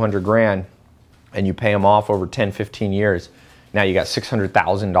 $200 grand and you pay them off over 10, 15 years. Now you got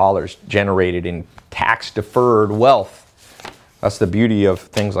 $600,000 generated in tax-deferred wealth. That's the beauty of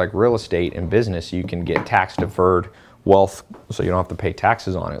things like real estate and business. You can get tax-deferred wealth so you don't have to pay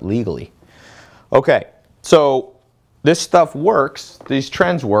taxes on it legally. Okay, so this stuff works, these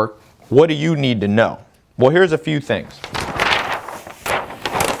trends work. What do you need to know? Well, here's a few things.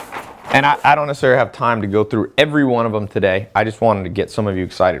 And I don't necessarily have time to go through every one of them today. I just wanted to get some of you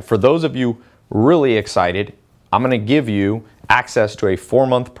excited. For those of you really excited, I'm gonna give you access to a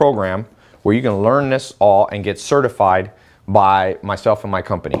 4-month program where you can learn this all and get certified by myself and my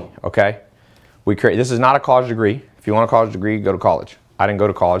company, okay? This is not a college degree. If you want a college degree, go to college. I didn't go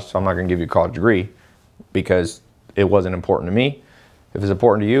to college, so I'm not gonna give you a college degree because it wasn't important to me. If it's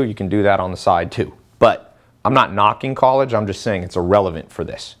important to you, you can do that on the side too. But I'm not knocking college, I'm just saying it's irrelevant for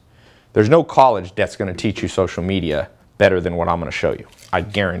this. There's no college that's gonna teach you social media better than what I'm gonna show you. I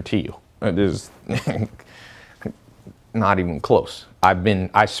guarantee you. It is not even close.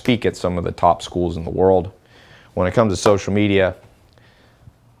 I speak at some of the top schools in the world. When it comes to social media,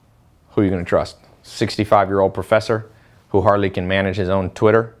 who are you gonna trust? 65-year-old professor who hardly can manage his own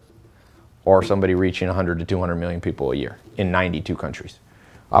Twitter, or somebody reaching 100 to 200 million people a year in 92 countries.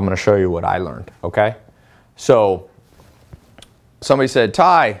 I'm gonna show you what I learned, okay? So, somebody said,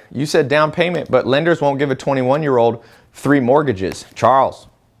 Tai, you said down payment, but lenders won't give a 21-year-old 3 mortgages. Charles,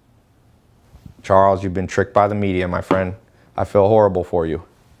 you've been tricked by the media, my friend. I feel horrible for you.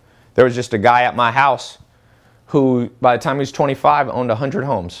 There was just a guy at my house who, by the time he was 25, owned 100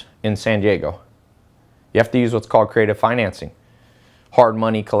 homes in San Diego. You have to use what's called creative financing. Hard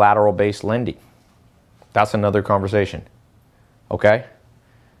money, collateral-based lending. That's another conversation, okay?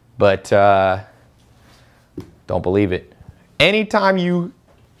 But don't believe it. Anytime you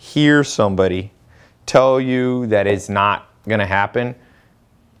hear somebody tell you that it's not gonna happen,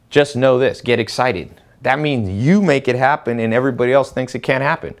 just know this, get excited. That means you make it happen and everybody else thinks it can't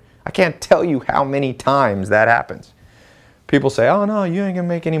happen. I can't tell you how many times that happens. People say, oh no, you ain't gonna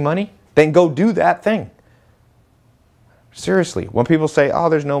make any money. Then go do that thing. Seriously, when people say, oh,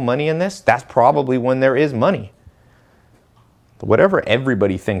 there's no money in this, that's probably when there is money. But whatever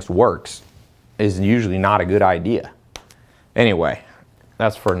everybody thinks works is usually not a good idea. Anyway,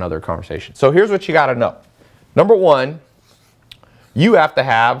 that's for another conversation. So here's what you gotta know. Number 1, you have to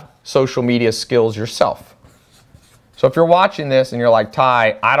have social media skills yourself. So if you're watching this and you're like,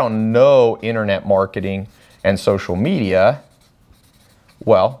 Tai, I don't know internet marketing and social media,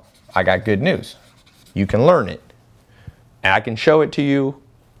 well, I got good news. You can learn it. And I can show it to you,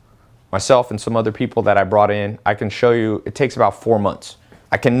 myself and some other people that I brought in. I can show you, it takes about 4 months.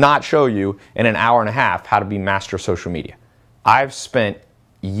 I cannot show you in an hour and a half how to be master social media. I've spent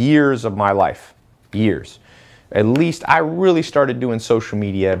years of my life years. At least I really started doing social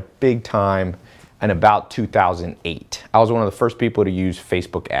media big time in about 2008. I was one of the first people to use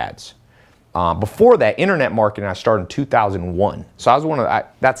Facebook ads. Before that, internet marketing, I started in 2001. So I was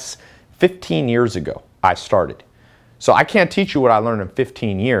that's 15 years ago I started. So I can't teach you what I learned in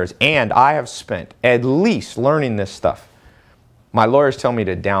 15 years, and I have spent at least learning this stuff. My lawyers tell me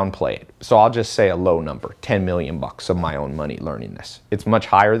to downplay it. So I'll just say a low number, 10 million bucks of my own money learning this. It's much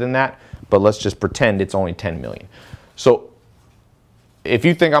higher than that, but let's just pretend it's only 10 million. So if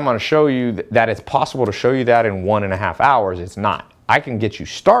you think I'm going to show you that it's possible to show you that in 1.5 hours, it's not. I can get you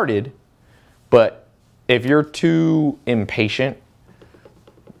started, but if you're too impatient,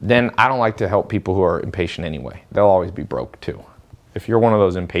 then I don't like to help people who are impatient anyway. They'll always be broke too. If you're one of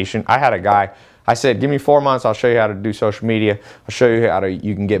those impatient, I had a guy, I said, give me 4 months, I'll show you how to do social media. I'll show you how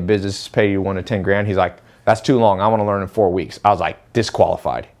you can get businesses pay you 1 to 10 grand. He's like, that's too long. I want to learn in 4 weeks. I was like,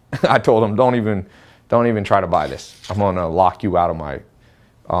 disqualified. I told him, don't even try to buy this. I'm going to lock you out of my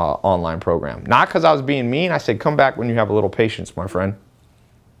online program. Not because I was being mean. I said, come back when you have a little patience, my friend.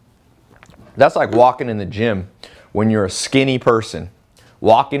 That's like walking in the gym when you're a skinny person,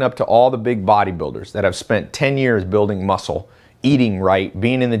 walking up to all the big bodybuilders that have spent 10 years building muscle, eating right,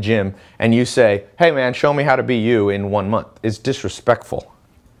 being in the gym, and you say, hey man, show me how to be you in 1 month. It's disrespectful.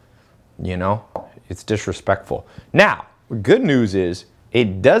 You know, it's disrespectful. Now, the good news is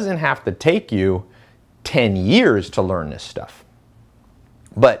it doesn't have to take you 10 years to learn this stuff.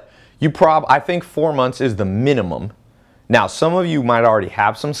 But I think 4 months is the minimum. Now, some of you might already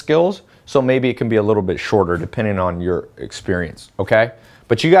have some skills, so maybe it can be a little bit shorter depending on your experience, okay?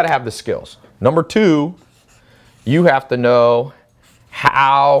 But you got to have the skills. Number 2, you have to know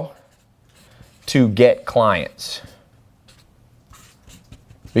how to get clients.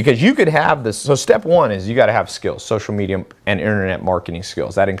 Because you could have this, so step 1 is you got to have skills, social media and internet marketing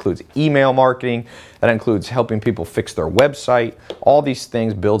skills. That includes email marketing, that includes helping people fix their website, all these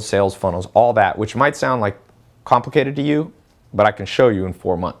things, build sales funnels, all that, which might sound like complicated to you, but I can show you in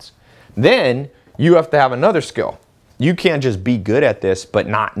 4 months. Then you have to have another skill. You can't just be good at this but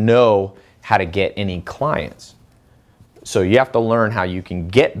not know how to get any clients. So you have to learn how you can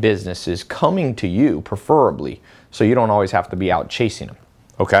get businesses coming to you, preferably, so you don't always have to be out chasing them.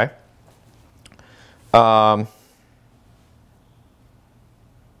 Okay?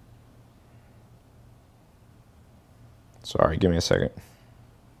 Sorry, give me a second.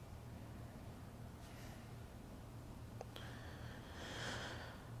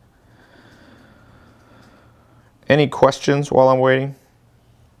 Any questions while I'm waiting?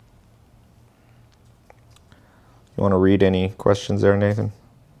 You want to read any questions there, Nathan?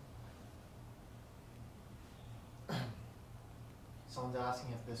 Someone's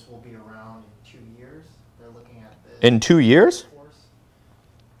asking if this will be around in 2 years. They're looking at this. In 2 years?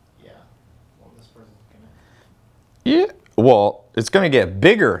 Yeah. Well, this person's looking at. Yeah. Well, it's going to get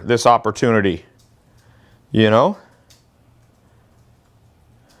bigger, this opportunity. You know?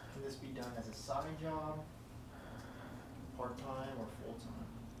 Can this be done as a side job, part-time, or full-time?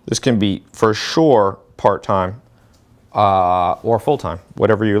 This can be, for sure, part-time or full-time,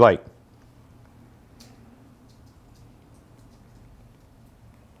 whatever you like.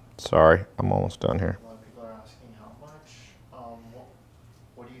 Sorry, I'm almost done here. A lot of people are asking how much.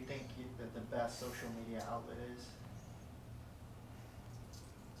 What do you think that the best social media outlet is?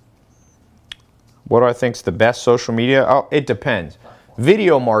 What do I think is the best social media? Oh, it depends.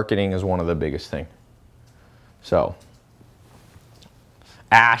 Video marketing is one of the biggest things. So,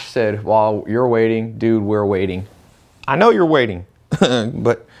 Ash said, while you're waiting, dude, we're waiting. I know you're waiting,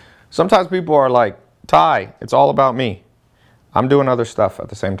 but sometimes people are like, Tai, it's all about me. I'm doing other stuff at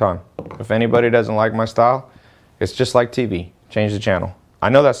the same time. If anybody doesn't like my style, it's just like TV. Change the channel. I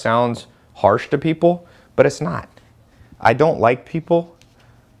know that sounds harsh to people, but it's not. I don't like people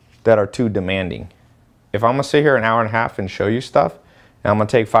that are too demanding. If I'm going to sit here an hour and a half and show you stuff, and I'm going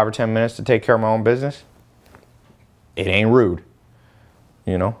to take 5 or 10 minutes to take care of my own business, it ain't rude.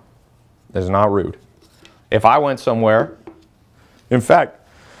 You know? It's not rude. If I went somewhere, in fact,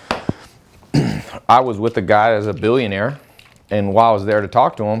 I was with a guy that's a billionaire, and while I was there to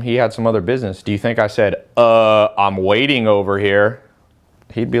talk to him, he had some other business. Do you think I said, I'm waiting over here?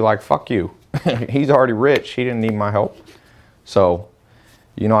 He'd be like, fuck you. He's already rich. He didn't need my help. So,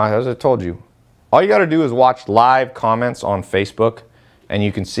 you know, as I told you, all you got to do is watch live comments on Facebook, and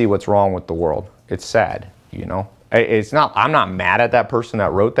you can see what's wrong with the world. It's sad, you know. It's not, I'm not mad at that person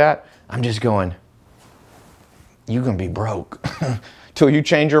that wrote that. I'm just going, you can be broke. Till you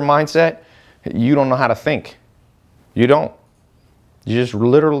change your mindset, you don't know how to think. You don't. You just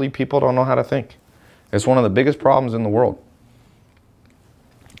literally, people don't know how to think. It's one of the biggest problems in the world.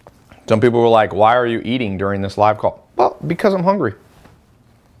 Some people were like, why are you eating during this live call? Well, because I'm hungry.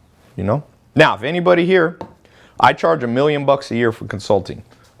 You know? Now, if anybody here, I charge $1 million a year for consulting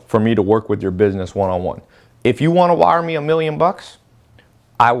for me to work with your business one-on-one. If you want to wire me $1 million,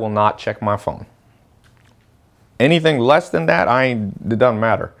 I will not check my phone. Anything less than that, it doesn't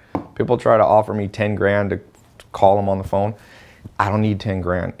matter. People try to offer me 10 grand to call them on the phone. I don't need 10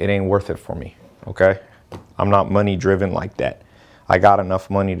 grand. It ain't worth it for me, okay? I'm not money driven like that. I got enough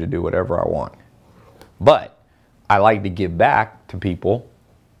money to do whatever I want. But I like to give back to people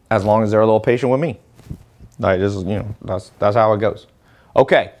as long as they're a little patient with me. Like, this is, you know, that's how it goes.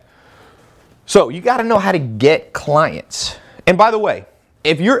 Okay. So you got to know how to get clients. And by the way,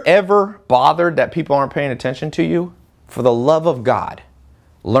 if you're ever bothered that people aren't paying attention to you, for the love of God,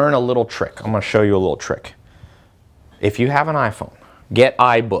 learn a little trick. I'm going to show you a little trick. If you have an iPhone, get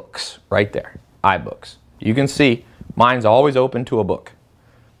iBooks right there. iBooks. You can see mine's always open to a book.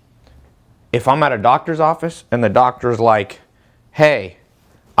 If I'm at a doctor's office and the doctor's like, hey,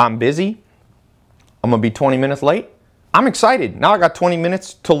 I'm busy, I'm going to be 20 minutes late, I'm excited. Now I got 20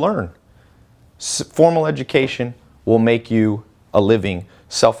 minutes to learn. Formal education will make you a living.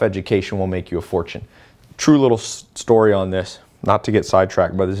 Self-education will make you a fortune. True little story on this, not to get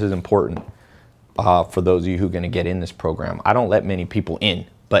sidetracked, but this is important for those of you who are going to get in this program. I don't let many people in,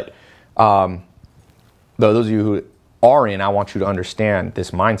 but those of you who are in, I want you to understand this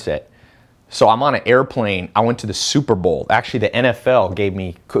mindset. So I'm on an airplane. I went to the Super Bowl. Actually, the NFL gave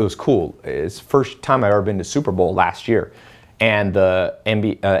me, it was cool. It's the first time I've ever been to Super Bowl last year. And the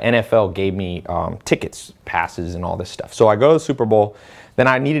NFL gave me tickets, passes, and all this stuff. So I go to the Super Bowl. Then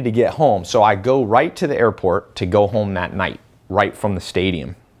I needed to get home. So I go right to the airport to go home that night, right from the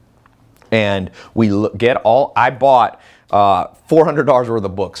stadium. And I bought $400 worth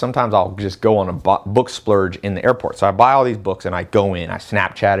of books. Sometimes I'll just go on a book splurge in the airport. So I buy all these books and I go in. I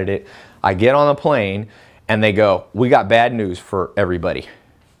Snapchatted it. I get on the plane and they go, we got bad news for everybody.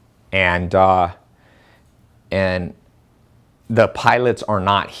 And the pilots are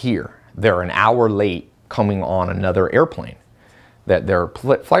not here. They're an hour late coming on another airplane. That their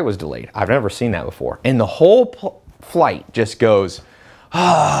flight was delayed. I've never seen that before. And the whole flight just goes,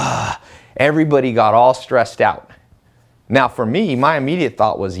 everybody got all stressed out. Now for me, my immediate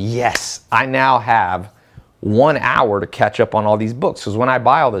thought was, yes, I now have 1 hour to catch up on all these books. Because when I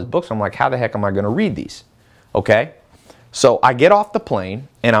buy all those books, I'm like, how the heck am I going to read these? Okay? So I get off the plane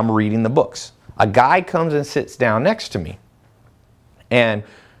and I'm reading the books. A guy comes and sits down next to me. And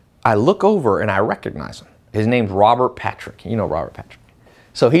I look over and I recognize him. His name's Robert Patrick. You know Robert Patrick.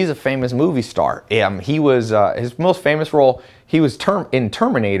 So he's a famous movie star. He was, his most famous role, he was in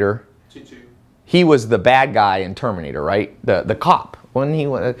Terminator. T2. He was the bad guy in Terminator, right? The cop. When he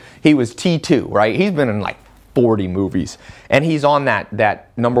was T2, right? He's been in like 40 movies. And he's on that #1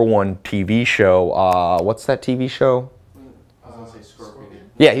 TV show. What's that TV show? I was going to say Scorpion.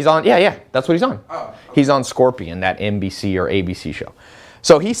 Yeah, he's on, yeah, that's what he's on. Oh, okay. He's on Scorpion, that NBC or ABC show.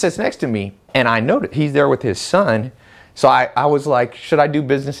 So he sits next to me, and I noticed he's there with his son. So I was like, should I do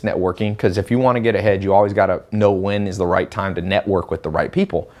business networking? Because if you want to get ahead, you always got to know when is the right time to network with the right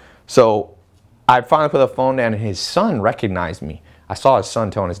people. So I finally put the phone down, and his son recognized me. I saw his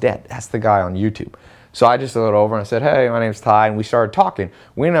son telling his dad, that's the guy on YouTube. So I just looked over and I said, hey, my name's Ty, and we started talking.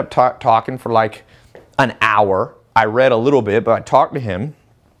 We ended up talking for like an hour. I read a little bit, but I talked to him.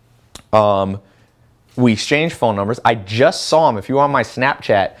 We exchanged phone numbers. I just saw him. If you want my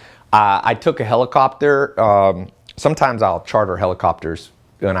Snapchat, I took a helicopter. Sometimes I'll charter helicopters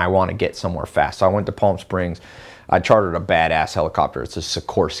when I want to get somewhere fast. So I went to Palm Springs. I chartered a badass helicopter. It's a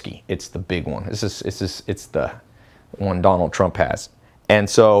Sikorsky. It's the big one. It's the one Donald Trump has. And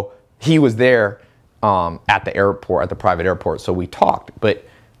so he was there at the airport, at the private airport. So we talked. But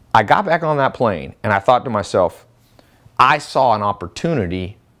I got back on that plane and I thought to myself, I saw an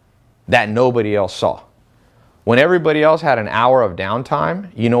opportunity that nobody else saw. When everybody else had an hour of downtime,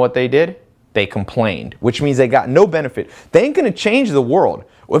 you know what they did? They complained, which means they got no benefit. They ain't gonna change the world.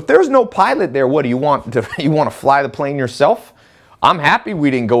 If there's no pilot there, what do you want? You want to fly the plane yourself? I'm happy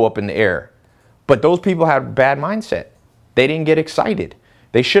we didn't go up in the air. But those people had a bad mindset. They didn't get excited.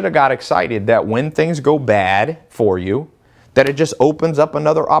 They should have got excited that when things go bad for you, that it just opens up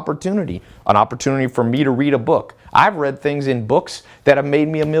another opportunity. An opportunity for me to read a book. I've read things in books that have made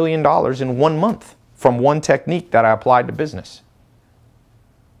me $1 million in 1 month from one technique that I applied to business.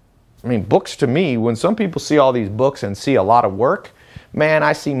 I mean, books to me, when some people see all these books and see a lot of work, man,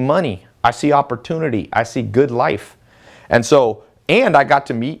 I see money, I see opportunity, I see good life. And so, and I got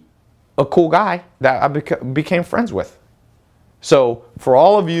to meet a cool guy that I became friends with. So for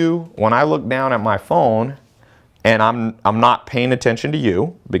all of you, when I look down at my phone, and I'm not paying attention to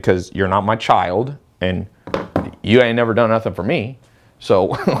you because you're not my child and you ain't never done nothing for me.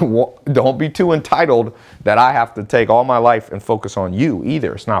 So don't be too entitled that I have to take all my life and focus on you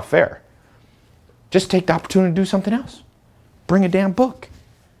either. It's not fair. Just take the opportunity to do something else. Bring a damn book.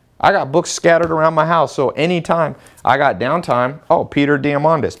 I got books scattered around my house, so anytime I got downtime, oh, Peter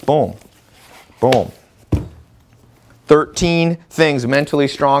Diamandis, boom, boom. 13 things mentally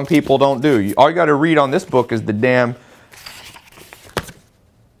strong people don't do. All you got to read on this book is the damn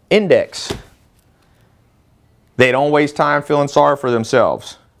index. They don't waste time feeling sorry for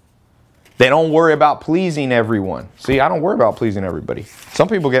themselves. They don't worry about pleasing everyone. See, I don't worry about pleasing everybody. Some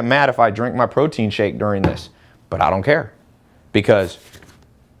people get mad if I drink my protein shake during this, but I don't care because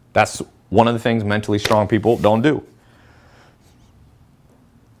that's one of the things mentally strong people don't do.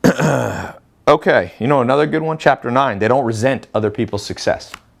 Okay, you know another good one, chapter 9, they don't resent other people's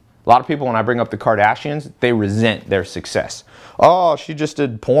success. A lot of people, when I bring up the Kardashians, they resent their success. Oh, she just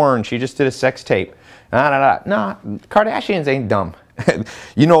did porn, she just did a sex tape. Nah, Kardashians ain't dumb.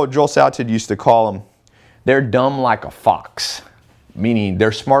 You know what Joel Salatin used to call them? They're dumb like a fox, meaning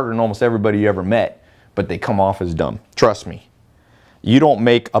they're smarter than almost everybody you ever met, but they come off as dumb. Trust me. You don't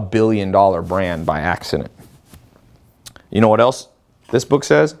make $1 billion brand by accident. You know what else this book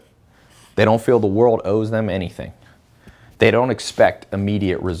says? They don't feel the world owes them anything. They don't expect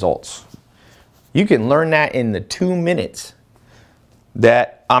immediate results. You can learn that in the 2 minutes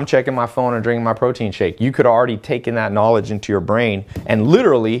that I'm checking my phone and drinking my protein shake. You could have already taken that knowledge into your brain and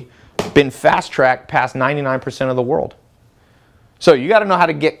literally been fast-tracked past 99% of the world. So you got to know how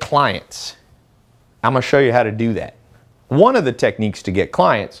to get clients. I'm going to show you how to do that. One of the techniques to get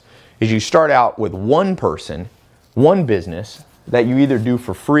clients is you start out with one person, one business that you either do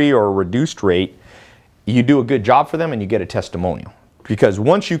for free or a reduced rate. You do a good job for them and you get a testimonial. Because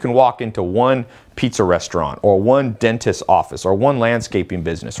once you can walk into one pizza restaurant or one dentist's office or one landscaping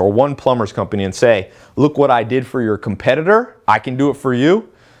business or one plumber's company and say, look what I did for your competitor, I can do it for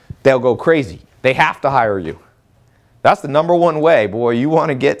you, they'll go crazy. They have to hire you. That's the number one way, boy. You want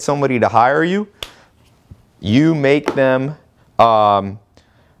to get somebody to hire you, you make them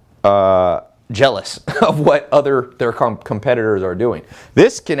jealous of what their competitors are doing.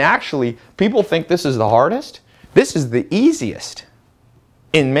 This can actually, people think this is the hardest. This is the easiest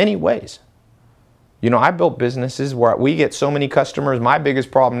in many ways. You know, I built businesses where we get so many customers. My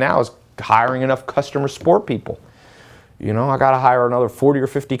biggest problem now is hiring enough customer support people. You know, I got to hire another 40 or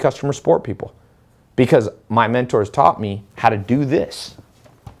 50 customer support people because my mentors taught me how to do this.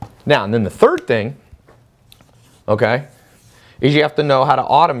 Now, and then the third thing, okay, is you have to know how to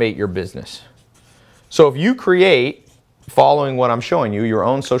automate your business. So if you create, following what I'm showing you, your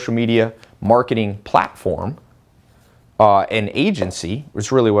own social media marketing platform, an agency, which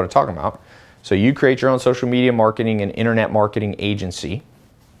is really what I'm talking about. So you create your own social media marketing and internet marketing agency.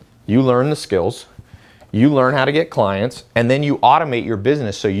 You learn the skills. You learn how to get clients. And then you automate your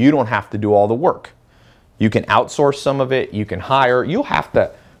business so you don't have to do all the work. You can outsource some of it. You can hire. You'll have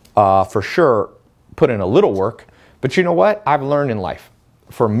to, for sure, put in a little work. But you know what? I've learned in life.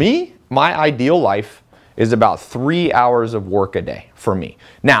 For me, my ideal life is about 3 hours of work a day for me.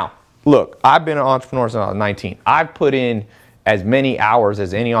 Now, look, I've been an entrepreneur since I was 19. I've put in as many hours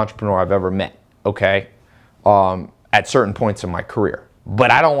as any entrepreneur I've ever met, okay, at certain points in my career.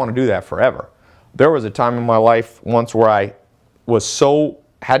 But I don't want to do that forever. There was a time in my life once where I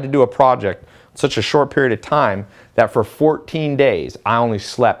had to do a project in such a short period of time that for 14 days, I only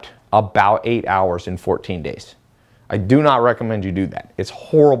slept about 8 hours in 14 days. I do not recommend you do that. It's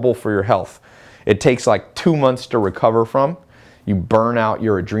horrible for your health. It takes like 2 months to recover from. You burn out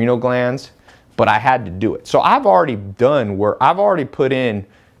your adrenal glands, but I had to do it. So I've already put in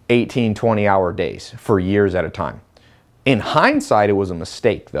 18, 20-hour days for years at a time. In hindsight, it was a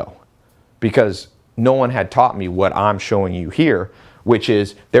mistake though, because no one had taught me what I'm showing you here, which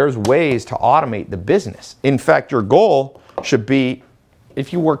is there's ways to automate the business. In fact, your goal should be,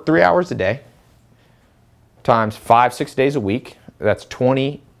 if you work 3 hours a day, times 5-6 days a week, that's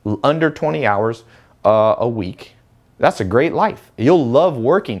under 20 hours a week. That's a great life. You'll love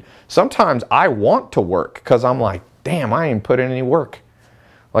working. Sometimes I want to work because I'm like, damn, I ain't put in any work.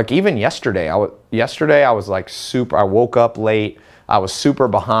 Like even yesterday, I was like I woke up late. I was super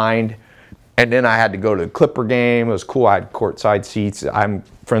behind. And then I had to go to the Clipper game. It was cool. I had courtside seats. I'm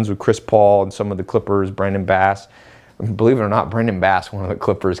friends with Chris Paul and some of the Clippers, Brendan Bass. Believe it or not, Brendan Bass, one of the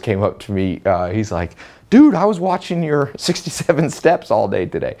Clippers, came up to me. He's like, dude, I was watching your 67 steps all day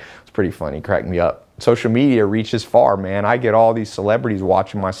today. It's pretty funny, cracked me up. Social media reaches far, man. I get all these celebrities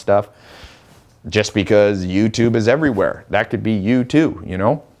watching my stuff just because YouTube is everywhere. That could be you too, you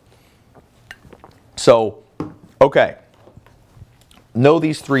know? So Okay. Know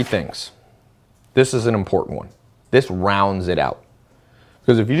these 3 things. This is an important one. This rounds it out.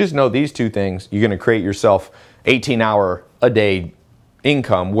 Because if you just know these 2 things, you're going to create yourself 18-hour a day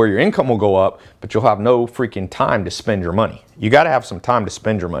income where your income will go up, but you'll have no freaking time to spend your money. You got to have some time to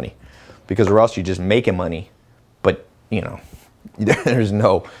spend your money, because or else you're just making money, but you know, there's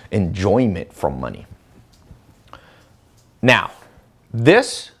no enjoyment from money. Now,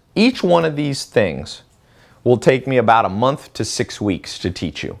 each one of these things will take me about a month to 6 weeks to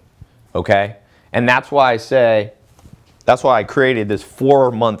teach you, okay? And that's why I created this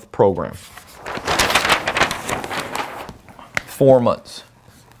 4-month program. 4 months.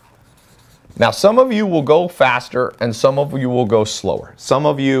 Now, some of you will go faster and some of you will go slower. Some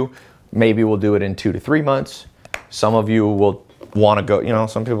of you maybe will do it in 2 to 3 months. Some of you will want to go, you know,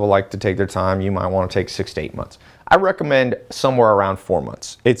 some people like to take their time. You might want to take 6 to 8 months. I recommend somewhere around 4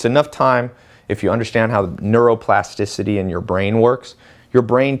 months. It's enough time if you understand how the neuroplasticity in your brain works. Your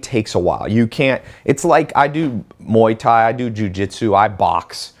brain takes a while. You can't, it's like I do Muay Thai, I do Jiu-Jitsu, I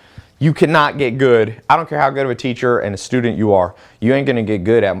box. You cannot get good. I don't care how good of a teacher and a student you are. You ain't gonna get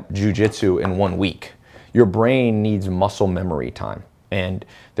good at Jiu-Jitsu in 1 week. Your brain needs muscle memory time. And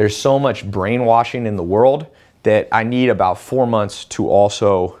there's so much brainwashing in the world that I need about 4 months to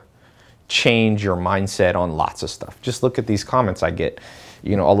also change your mindset on lots of stuff. Just look at these comments I get.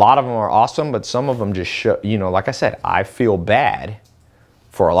 You know, a lot of them are awesome, but some of them just show, you know, like I said, I feel bad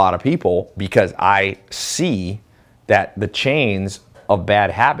for a lot of people because I see that the chains of bad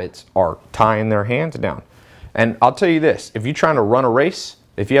habits are tying their hands down. And I'll tell you this, if you're trying to run a race,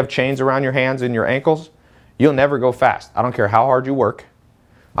 if you have chains around your hands and your ankles, you'll never go fast. I don't care how hard you work.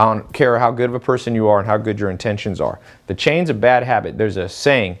 I don't care how good of a person you are and how good your intentions are. The chains of bad habit, there's a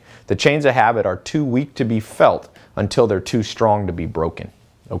saying, the chains of habit are too weak to be felt until they're too strong to be broken,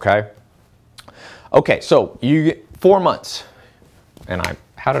 okay? Okay, so you get 4 months. And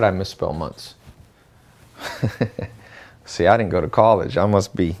how did I misspell months? See, I didn't go to college. I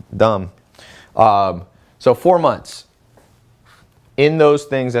must be dumb. So 4 months in those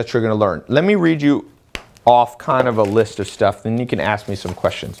things that you're going to learn. Let me read you off kind of a list of stuff, then you can ask me some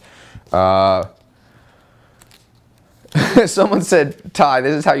questions. Someone said, Tai,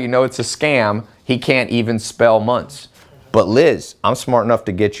 this is how you know it's a scam. He can't even spell months. But Liz, I'm smart enough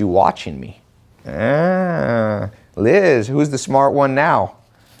to get you watching me. Liz, who's the smart one now?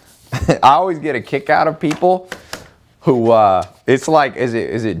 I always get a kick out of people who, it's like, is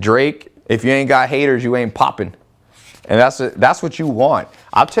it Drake? If you ain't got haters, you ain't popping. And that's what you want.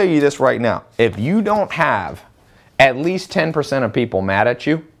 I'll tell you this right now. If you don't have at least 10% of people mad at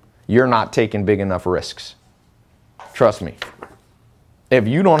you, you're not taking big enough risks. Trust me. If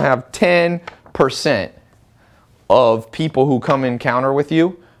you don't have 10% of people who come encounter with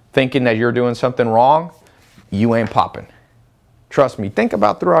you thinking that you're doing something wrong, you ain't popping. Trust me. Think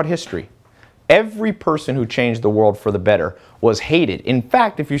about throughout history. Every person who changed the world for the better was hated. In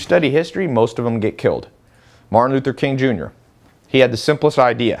fact, if you study history, most of them get killed. Martin Luther King Jr., he had the simplest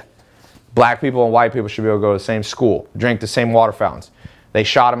idea. Black people and white people should be able to go to the same school, drink the same water fountains. They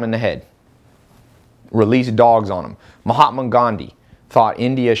shot him in the head, released dogs on him. Mahatma Gandhi thought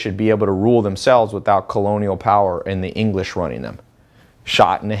India should be able to rule themselves without colonial power and the English running them.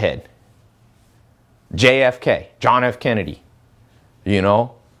 Shot in the head. JFK, John F. Kennedy, you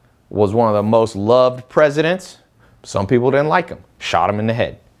know, was one of the most loved presidents. Some people didn't like him. Shot him in the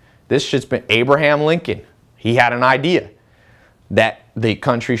head. This shit's been Abraham Lincoln. He had an idea that the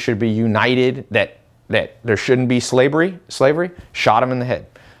country should be united, that there shouldn't be slavery, shot him in the head.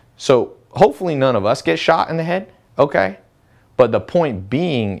 So hopefully none of us get shot in the head, okay? But the point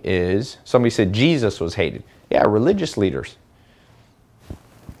being is, somebody said Jesus was hated. Yeah, religious leaders.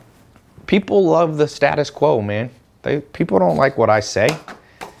 People love the status quo, man. People don't like what I say.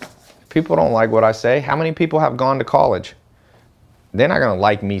 People don't like what I say. How many people have gone to college? They're not going to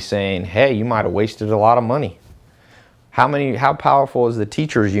like me saying, hey, you might have wasted a lot of money. How powerful is the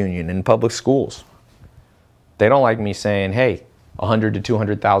teachers union in public schools? They don't like me saying, hey, $100,000 to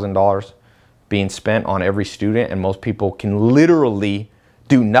 $200,000 being spent on every student, and most people can literally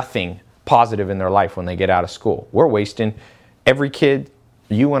do nothing positive in their life when they get out of school. We're wasting every kid,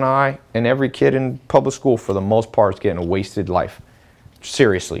 you and I, and every kid in public school for the most part is getting a wasted life.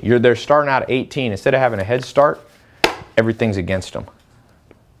 Seriously, they're starting out at 18. Instead of having a head start, everything's against them.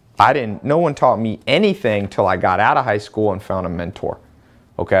 No one taught me anything till I got out of high school and found a mentor.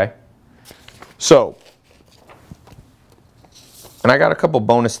 Okay? So, and I got a couple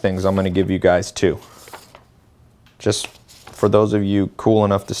bonus things I'm going to give you guys too. Just for those of you cool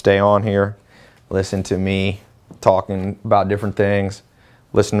enough to stay on here, listen to me talking about different things,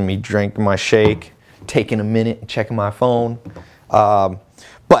 listen to me drink my shake, taking a minute and checking my phone.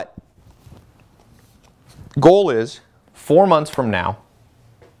 But goal is 4 months from now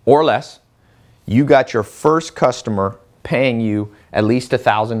or less, you got your first customer paying you at least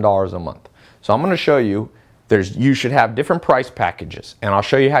 $1,000 a month. So I'm going to show you you should have different price packages, and I'll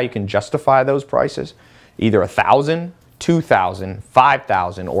show you how you can justify those prices, either $1,000, $2,000,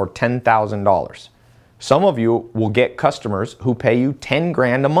 $5,000, or $10,000. Some of you will get customers who pay you 10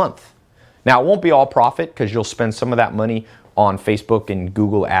 grand a month. Now, it won't be all profit because you'll spend some of that money on Facebook and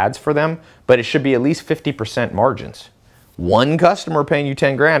Google ads for them, but it should be at least 50% margins. One customer paying you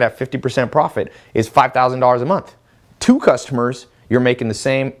 10 grand at 50% profit is $5,000 a month. Two customers, you're making the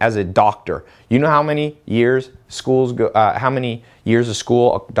same as a doctor. You know how many years how many years of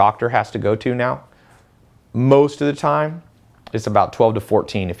school a doctor has to go to now? Most of the time, it's about 12 to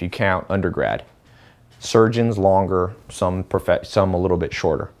 14 if you count undergrad. Surgeons longer, some a little bit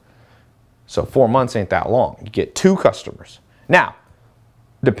shorter. So 4 months ain't that long. You get two customers. Now,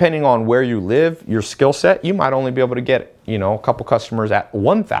 depending on where you live, your skill set, you might only be able to get, a couple customers at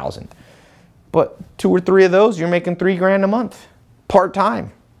 1,000. But 2 or 3 of those, you're making 3 grand a month,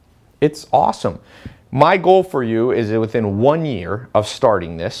 part-time. It's awesome. My goal for you is that within 1 year of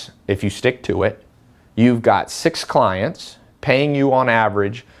starting this, if you stick to it, you've got 6 clients paying you on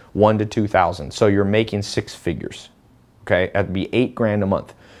average $1,000 to $2,000. So you're making 6 figures. Okay, that'd be 8 grand a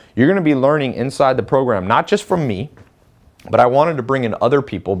month. You're going to be learning inside the program, not just from me, but I wanted to bring in other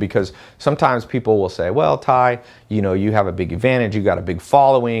people because sometimes people will say, well, Tai, you have a big advantage, you got a big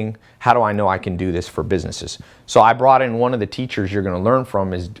following. How do I know I can do this for businesses? So I brought in one of the teachers you're going to learn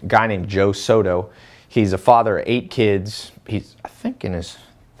from is a guy named Joe Soto. He's a father of 8 kids. He's, I think, in his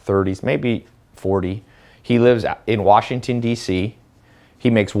 30s, maybe 40. He lives in Washington, D.C. He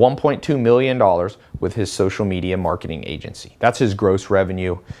makes $1.2 million with his social media marketing agency. That's his gross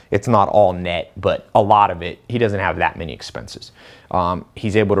revenue. It's not all net, but a lot of it. He doesn't have that many expenses.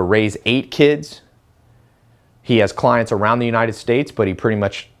 He's able to raise 8 kids. He has clients around the United States, but he pretty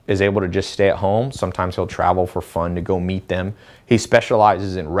much is able to just stay at home. Sometimes he'll travel for fun to go meet them. He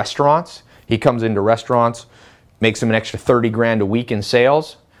specializes in restaurants. He comes into restaurants, makes him an extra 30 grand a week in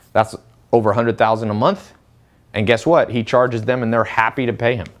sales. That's over 100,000 a month. And guess what? He charges them and they're happy to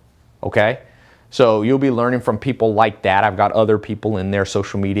pay him. Okay? So you'll be learning from people like that. I've got other people in there,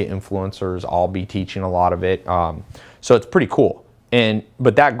 social media influencers. I'll be teaching a lot of it. So it's pretty cool.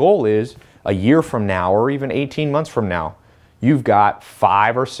 But that goal is a year from now or even 18 months from now, you've got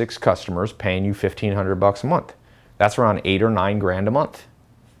 5 or 6 customers paying you $1,500 a month. That's around 8 or 9 grand a month.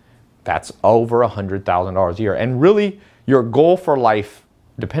 That's over $100,000 a year. And really, your goal for life,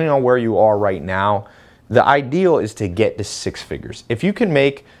 depending on where you are right now, the ideal is to get to 6 figures. If you can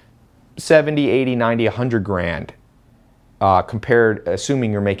make 70, 80, 90, 100 grand,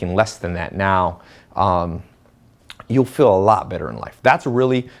 assuming you're making less than that now, you'll feel a lot better in life. That's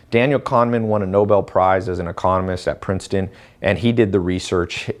really, Daniel Kahneman won a Nobel Prize as an economist at Princeton, and he did the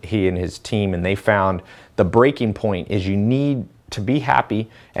research, he and his team, and they found the breaking point is you need to be happy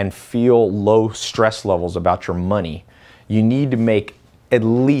and feel low stress levels about your money. You need to make at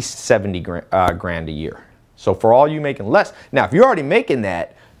least 70 grand a year. So for all you making less, now if you're already making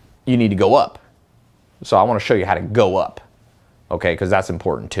that, you need to go up. So I want to show you how to go up, okay, because that's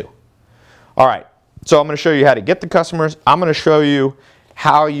important too. All right, so I'm going to show you how to get the customers. I'm going to show you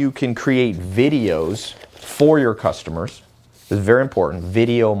how you can create videos for your customers. This is very important,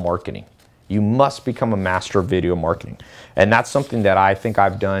 video marketing. You must become a master of video marketing. And that's something that I think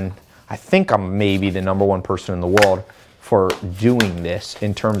I've done. I think I'm maybe the #1 person in the world for doing this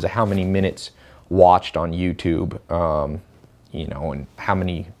in terms of how many minutes watched on YouTube, and how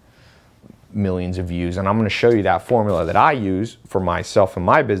many millions of views. And I'm going to show you that formula that I use for myself and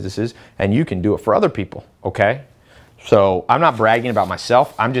my businesses, and you can do it for other people, okay? So I'm not bragging about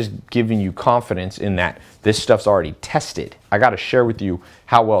myself. I'm just giving you confidence in that this stuff's already tested. I got to share with you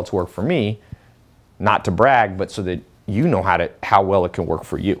how well it's worked for me, not to brag, but so that you know how well it can work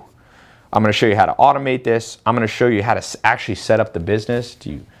for you. I'm going to show you how to automate this. I'm going to show you how to actually set up the business.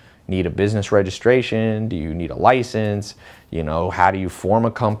 Do you need a business registration? Do you need a license? How do you form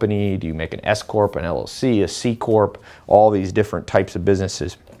a company? Do you make an S Corp, an LLC, a C Corp? All these different types of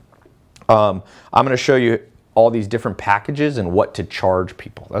businesses. I'm going to show you all these different packages and what to charge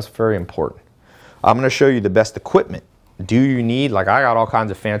people. That's very important. I'm going to show you the best equipment. Do you need, I got all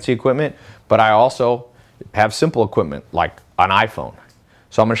kinds of fancy equipment, but I also have simple equipment like an iPhone.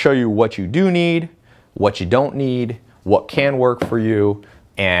 So I'm going to show you what you do need, what you don't need, what can work for you,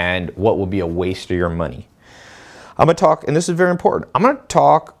 and what will be a waste of your money. I'm going to talk, and this is very important, I'm going to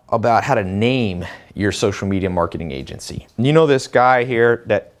talk about how to name your social media marketing agency. You know this guy here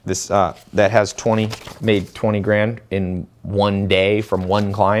that this that has made 20 grand in one day from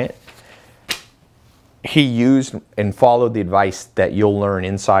one client. He used and followed the advice that you'll learn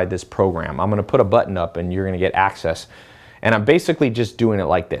inside this program. I'm going to put a button up and you're going to get access. And I'm basically just doing it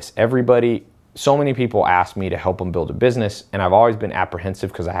like this. So many people ask me to help them build a business, and I've always been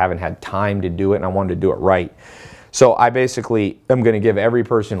apprehensive because I haven't had time to do it and I wanted to do it right. So I basically am going to give every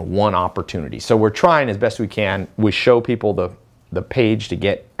person one opportunity. So we're trying as best we can. We show people the page to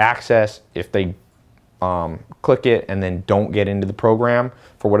get access. If they click it and then don't get into the program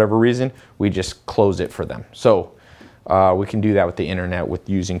for whatever reason, we just close it for them. So we can do that with the internet with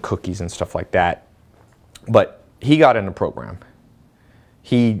using cookies and stuff like that. But he got in the program.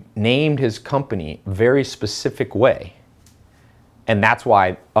 He named his company a very specific way. And that's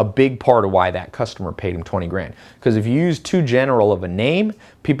why, a big part of why that customer paid him 20 grand. Because if you use too general of a name,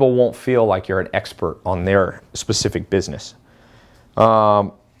 people won't feel like you're an expert on their specific business.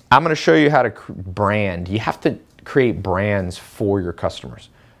 I'm going to show you how to brand. You have to create brands for your customers.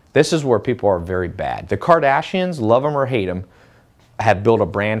 This is where people are very bad. The Kardashians, love them or hate them, have built a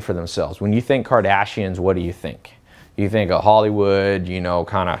brand for themselves. When you think Kardashians, what do you think? You think of Hollywood, you know,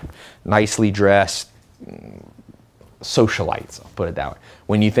 kind of nicely dressed socialites, I'll put it that way.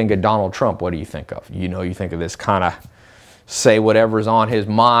 When you think of Donald Trump, what do you think of? You know, you think of this kind of say whatever's on his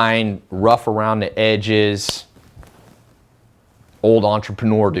mind, rough around the edges, old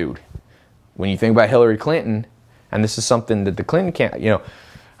entrepreneur dude. When you think about Hillary Clinton, and this is something that the Clinton can't, you know,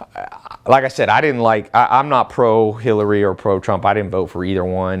 like I said, I'm not pro Hillary or pro Trump. I didn't vote for either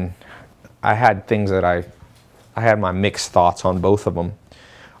one. I had things that I had my mixed thoughts on both of them.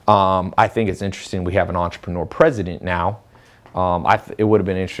 I think it's interesting we have an entrepreneur president now. It would have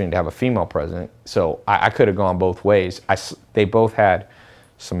been interesting to have a female president. So I could have gone both ways. They both had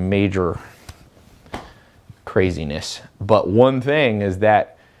some major craziness. But one thing is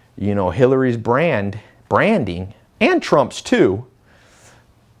that, you know, Hillary's branding, and Trump's too,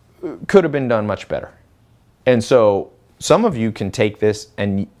 could have been done much better. And so some of you can take this,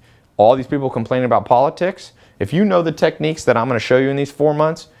 and all these people complaining about politics, if you know the techniques that I'm going to show you in these 4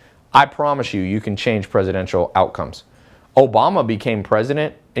 months, I promise you, you can change presidential outcomes. Obama became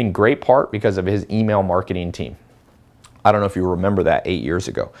president in great part because of his email marketing team. I don't know if you remember that 8 years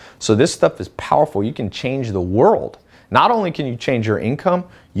ago. So this stuff is powerful. You can change the world. Not only can you change your income,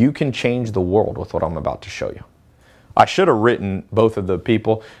 you can change the world with what I'm about to show you. I should have written both of the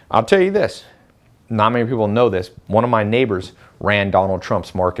people. I'll tell you this. Not many people know this. One of my neighbors ran Donald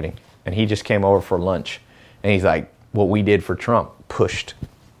Trump's marketing, and he just came over for lunch. And he's like, what we did for Trump pushed,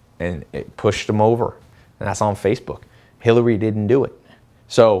 and it pushed him over. And that's on Facebook. Hillary didn't do it.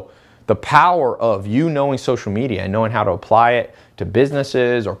 So the power of you knowing social media and knowing how to apply it to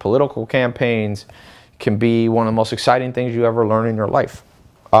businesses or political campaigns can be one of the most exciting things you ever learn in your life.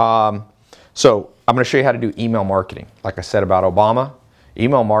 So I'm going to show you how to do email marketing. Like I said about Obama,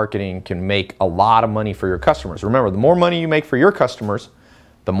 email marketing can make a lot of money for your customers. Remember, the more money you make for your customers,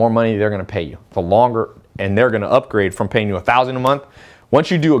 the more money they're going to pay you. The longer, and they're going to upgrade from paying you $1,000 a month. Once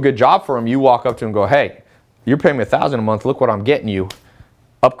you do a good job for them, you walk up to them and go, hey, you're paying me $1,000 a month. Look what I'm getting you.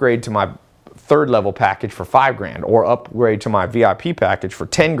 Upgrade to my third level package for $5 grand, or upgrade to my VIP package for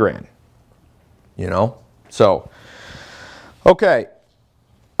 10 grand. You know? So, okay.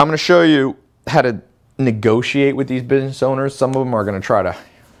 I'm going to show you how to negotiate with these business owners. Some of them are going to try to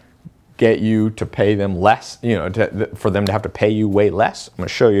get you to pay them less, you know, for them to have to pay you way less. I'm going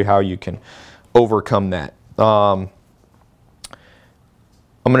to show you how you can overcome that. I'm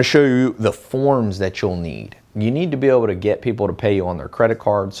going to show you the forms that you'll need. You need to be able to get people to pay you on their credit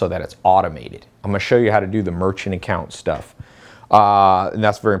card so that it's automated. I'm going to show you how to do the merchant account stuff. And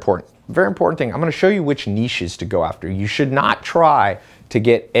that's very important. Very important thing. I'm going to show you which niches to go after. You should not try to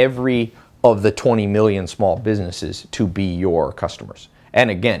get every of the 20 million small businesses to be your customers.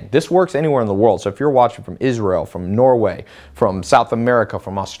 And again, this works anywhere in the world. So if you're watching from Israel, from Norway, from South America,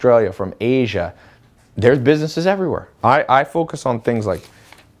 from Australia, from Asia, there's businesses everywhere. I focus on things like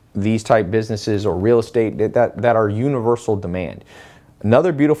these type businesses or real estate that are universal demand.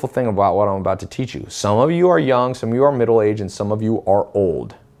 Another beautiful thing about what I'm about to teach you, some of you are young, some of you are middle-aged, and some of you are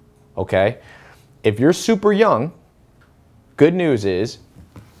old, okay? If you're super young, good news is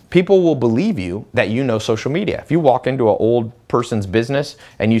people will believe you that you know social media. If you walk into an old person's business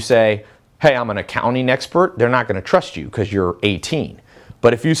and you say, hey, I'm an accounting expert, they're not going to trust you because you're 18.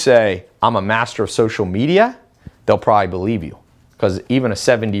 But if you say, I'm a master of social media, they'll probably believe you, because even a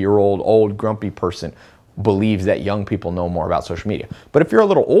 70-year-old old grumpy person believes that young people know more about social media. But if you're a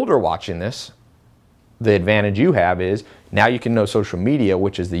little older watching this, the advantage you have is now you can know social media,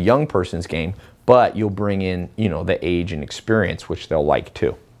 which is the young person's game, but you'll bring in, you know, the age and experience, which they'll like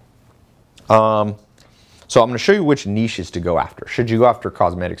too. So I'm going to show you which niches to go after. Should you go after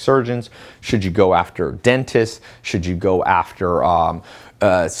cosmetic surgeons? Should you go after dentists? Should you go after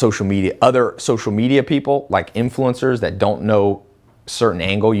social media, other social media people like influencers that don't know certain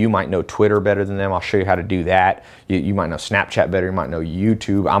angle? You might know Twitter better than them. I'll show you how to do that. You might know Snapchat better. You might know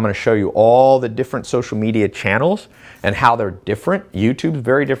YouTube. I'm going to show you all the different social media channels and how they're different. YouTube's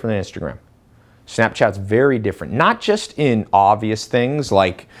very different than Instagram. Snapchat's very different, not just in obvious things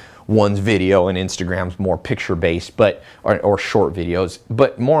like one's video and Instagram's more picture-based, but or short videos.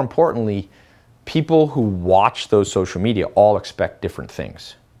 But more importantly, people who watch those social media all expect different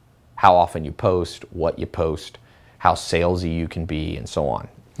things. How often you post, what you post, how salesy you can be, and so on.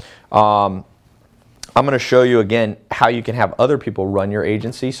 I'm going to show you again how you can have other people run your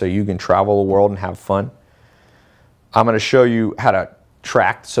agency so you can travel the world and have fun. I'm going to show you how to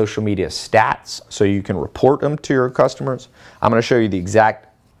track social media stats so you can report them to your customers. I'm going to show you the exact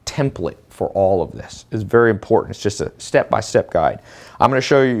template for all of this. It's very important. It's just a step-by-step guide. I'm going to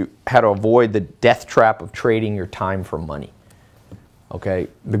show you how to avoid the death trap of trading your time for money. Okay?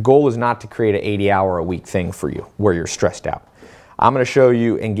 The goal is not to create an 80-hour-a-week thing for you where you're stressed out. I'm going to show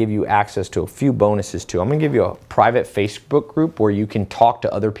you and give you access to a few bonuses too. I'm going to give you a private Facebook group where you can talk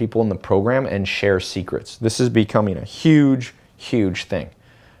to other people in the program and share secrets. This is becoming a huge, huge thing.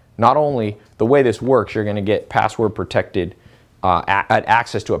 Not only the way this works, you're going to get password protected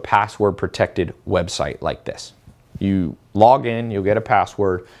access to a password protected website like this. You log in, you'll get a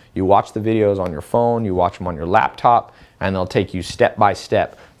password, you watch the videos on your phone, you watch them on your laptop, and they'll take you step by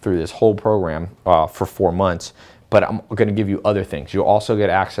step through this whole program for 4 months. But I'm going to give you other things. You'll also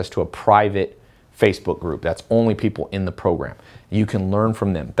get access to a private Facebook group that's only people in the program. You can learn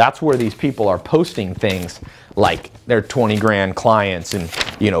from them. That's where these people are posting things like their 20 grand clients and,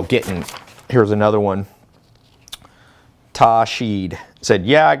 you know, getting, here's another one. Tashid said,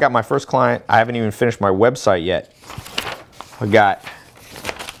 yeah, I got my first client. I haven't even finished my website yet. I got,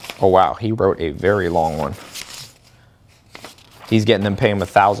 oh wow, he wrote a very long one. He's getting them paying him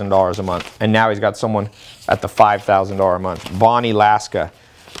 $1,000 a month. And now he's got someone at the $5,000 a month. Bonnie Laska,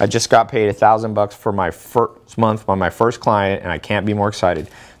 I just got paid $1,000 for my first month by my first client, and I can't be more excited.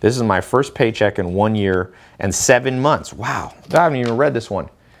 This is my first paycheck in 1 year and 7 months. Wow, I haven't even read this one.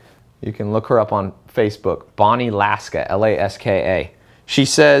 You can look her up on Facebook, Bonnie Laska, L-A-S-K-A. She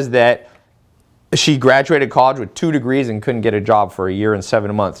says that she graduated college with 2 degrees and couldn't get a job for 1 year and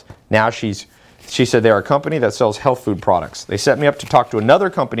 7 months. Now she said they're a company that sells health food products. They set me up to talk to another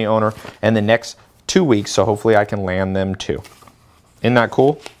company owner in the next 2 weeks, so hopefully I can land them too. Isn't that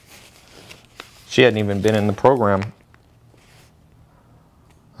cool? She hadn't even been in the program.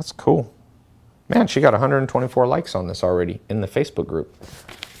 That's cool. Man, she got 124 likes on this already in the Facebook group.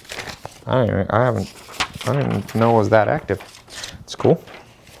 I didn't know it was that active. It's cool.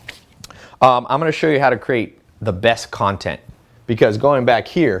 I'm going to show you how to create the best content, because going back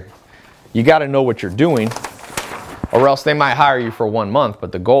here, you got to know what you're doing, or else they might hire you for 1 month,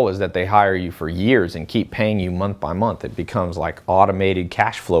 but the goal is that they hire you for years and keep paying you month by month. It becomes like automated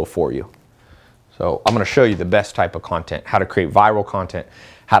cash flow for you. So I'm going to show you the best type of content, how to create viral content,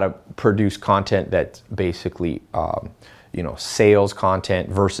 how to produce content that's basically you know, sales content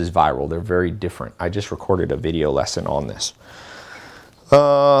versus viral. They're very different. I just recorded a video lesson on this.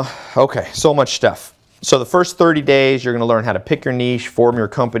 Okay, so much stuff. So the first 30 days, you're going to learn how to pick your niche, form your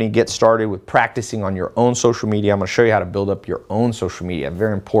company, get started with practicing on your own social media. I'm going to show you how to build up your own social media.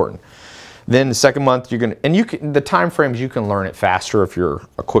 Very important. Then the second month, you're going to, and you can, the time frames, you can learn it faster if you're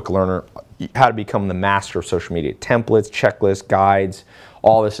a quick learner, how to become the master of social media. Templates, checklists, guides,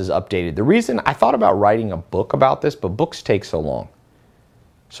 all this is updated. The reason I thought about writing a book about this, but books take so long.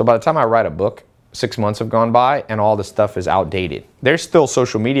 So by the time I write a book, 6 months have gone by and all this stuff is outdated. There's still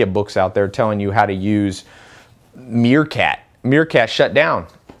social media books out there telling you how to use Meerkat. Meerkat shut down.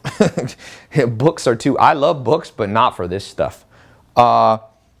 Books are too, I love books, but not for this stuff.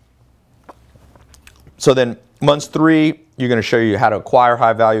 So then months 3, you're going to show you how to acquire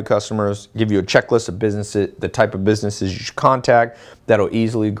high value customers, give you a checklist of businesses, the type of businesses you should contact that'll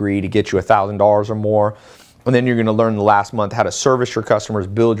easily agree to get you $1,000 or more. And then you're going to learn the last month how to service your customers,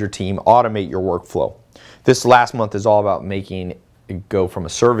 build your team, automate your workflow. This last month is all about making it go from a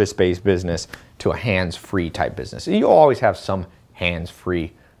service-based business to a hands-free type business. And you'll always have some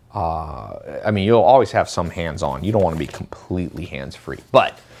hands-free, I mean, you'll always have some hands-on. You don't want to be completely hands-free,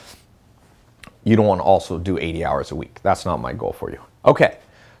 but you don't want to also do 80 hours a week. That's not my goal for you. Okay,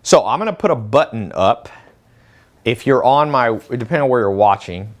 so I'm going to put a button up. If you're on my, depending on where you're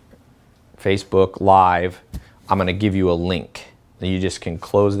watching, Facebook Live, I'm going to give you a link. You just can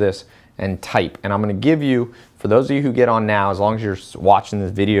close this and type. And I'm going to give you for those of you who get on now, as long as you're watching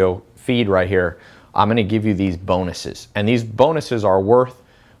this video feed right here, I'm going to give you these bonuses. And these bonuses are worth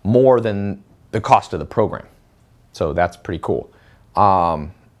more than the cost of the program. So that's pretty cool.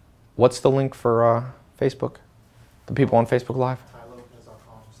 What's the link for Facebook? The people on Facebook Live?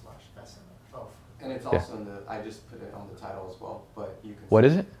 tailopez.com/SMM. Oh. And it's also in the, I just put it on the title as well, but you can. What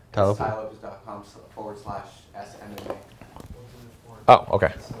is it? tailopez.com/SMMA. Oh,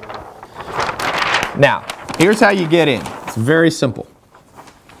 okay. Now, here's how you get in. It's very simple.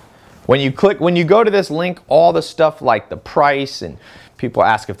 When you go to this link, all the stuff like the price and people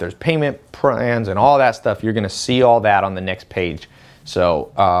ask if there's payment plans and all that stuff, you're going to see all that on the next page.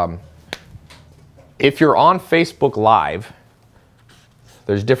 So if you're on Facebook Live,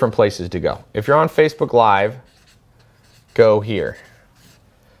 there's different places to go. If you're on Facebook Live, go here.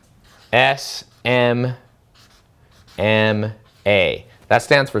 SMMA. That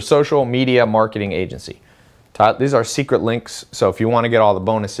stands for Social Media Marketing Agency. These are secret links, so if you want to get all the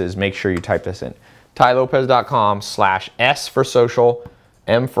bonuses, make sure you type this in. tailopez.com/S for social,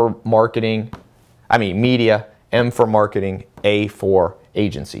 M for marketing, media, M for marketing, A for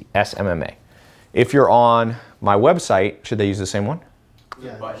agency, SMMA. If you're on my website, should they use the same one?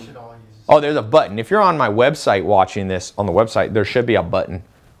 Yeah, they should all use. Oh, there's a button. If you're on my website watching this on the website, there should be a button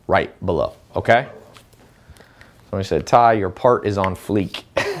right below, okay? Somebody said, Ty, your part is on fleek.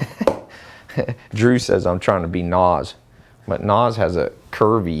 Drew says I'm trying to be Nas, but Nas has a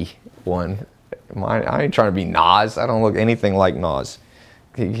curvy one. I ain't trying to be Nas. I don't look anything like Nas.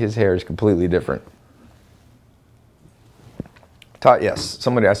 His hair is completely different. Yes,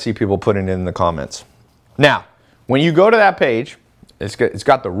 somebody, I see people putting it in the comments. Now, when you go to that page, it's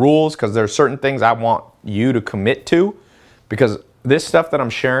got the rules because there's certain things I want you to commit to, because this stuff that I'm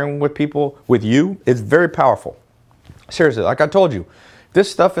sharing with people, with you, is very powerful. Seriously, like I told you, this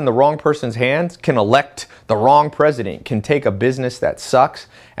stuff in the wrong person's hands can elect the wrong president, can take a business that sucks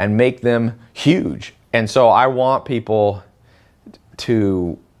and make them huge. And so I want people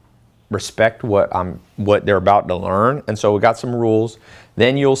to respect what they're about to learn. And so we got some rules.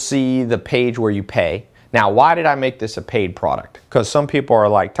 Then you'll see the page where you pay. Now, why did I make this a paid product? Because some people are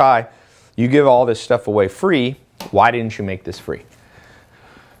like, Ty, you give all this stuff away free. Why didn't you make this free?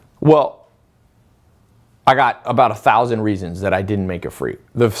 Well, I got about 1,000 reasons that I didn't make it free.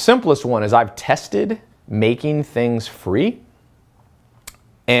 The simplest one is I've tested making things free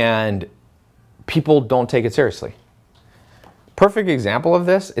and people don't take it seriously. Perfect example of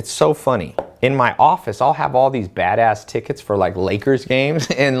this, it's so funny. In my office, I'll have all these badass tickets for like Lakers games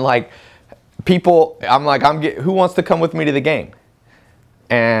and like people, who wants to come with me to the game?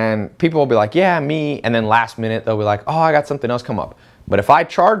 And people will be like, yeah, me. And then last minute, they'll be like, oh, I got something else come up. But if I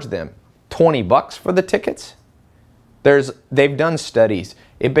charge them $20 for the tickets, they've done studies.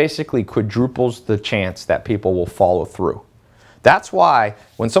 It basically quadruples the chance that people will follow through. That's why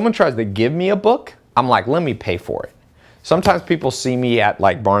when someone tries to give me a book, I'm like, let me pay for it. Sometimes people see me at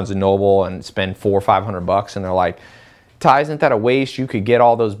like Barnes & Noble and spend $400 or $500 and they're like, Ty, isn't that a waste? You could get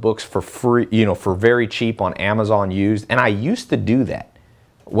all those books for free, for very cheap on Amazon used. And I used to do that.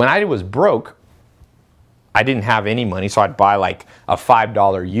 When I was broke, I didn't have any money, so I'd buy like a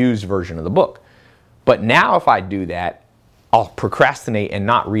 $5 used version of the book. But now if I do that, I'll procrastinate and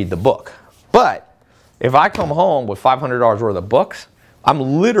not read the book. But if I come home with $500 worth of books, I'm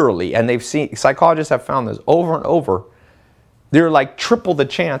literally, and psychologists have found this over and over, they're like triple the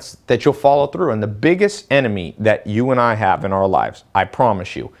chance that you'll follow through. And the biggest enemy that you and I have in our lives, I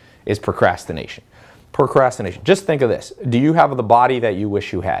promise you, is procrastination. Procrastination. Just think of this. Do you have the body that you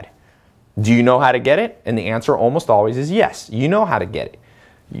wish you had? Do you know how to get it? And the answer almost always is yes. You know how to get it.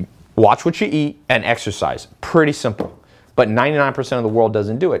 You watch what you eat and exercise. Pretty simple. But 99% of the world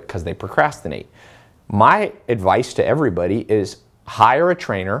doesn't do it because they procrastinate. My advice to everybody is hire a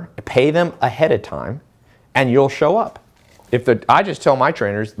trainer, pay them ahead of time, and you'll show up. I just tell my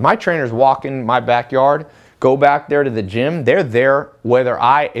trainers walk in my backyard, go back there to the gym, they're there whether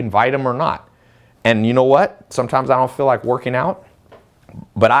I invite them or not. And you know what? Sometimes I don't feel like working out.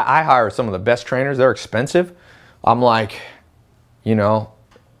 But I hire some of the best trainers. They're expensive. I'm like, and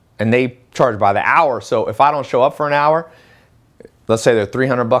they charge by the hour. So if I don't show up for an hour, let's say they're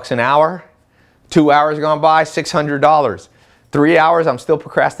 $300 an hour, 2 hours gone by, $600. 3 hours, I'm still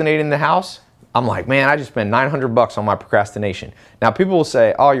procrastinating in the house. I'm like, man, I just spent $900 on my procrastination. Now people will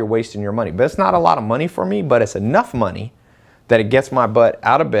say, oh, you're wasting your money. But it's not a lot of money for me, but it's enough money that it gets my butt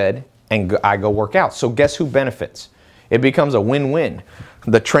out of bed and I go work out. So guess who benefits? It becomes a win-win.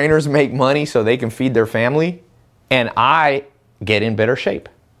 The trainers make money so they can feed their family, and I get in better shape.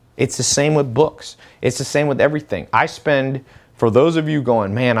 It's the same with books. It's the same with everything. I spend For those of you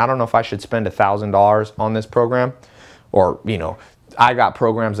going, man, I don't know if I should spend $1,000 on this program, or, you know, I got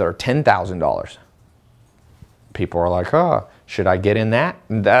programs that are $10,000. People are like, oh, should I get in that?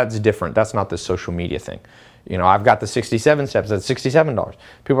 That's different. That's not the social media thing. You know, I've got the 67 steps at $67.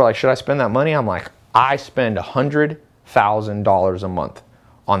 People are like, should I spend that money? I'm like, I spend $100,000 a month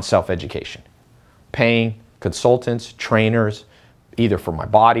on self-education, paying consultants, trainers, either for my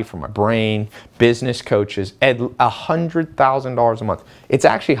body, for my brain, business coaches, $100,000 a month. It's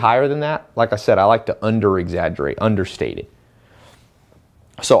actually higher than that. Like I said, I like to under-exaggerate, understate it.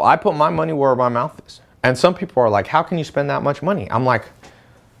 So I put my money where my mouth is. And some people are like, how can you spend that much money? I'm like,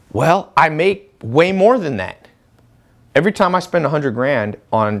 well, I make way more than that. Every time I spend 100 grand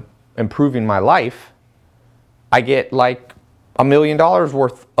on improving my life, I get like $1 million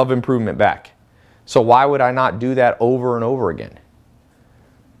worth of improvement back. So why would I not do that over and over again?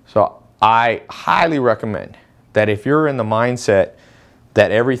 So I highly recommend that if you're in the mindset that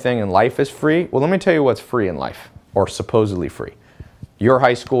everything in life is free, well, let me tell you what's free in life, or supposedly free. Your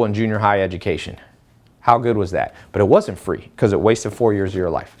high school and junior high education. How good was that? But it wasn't free because it wasted 4 years of your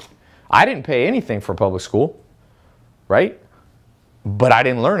life. I didn't pay anything for public school, right? But I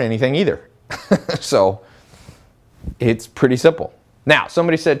didn't learn anything either. So it's pretty simple. Now,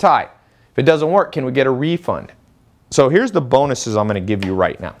 somebody said, Tai, if it doesn't work, can we get a refund? So here's the bonuses I'm going to give you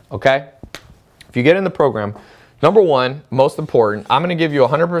right now, okay? If you get in the program, number one, most important, I'm going to give you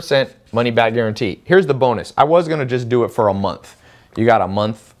 100% money back guarantee. Here's the bonus. I was going to just do it for a month. You got a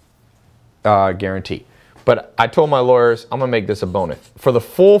month guarantee. But I told my lawyers, I'm going to make this a bonus. For the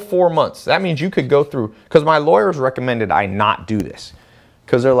full 4 months, that means you could go through, because my lawyers recommended I not do this.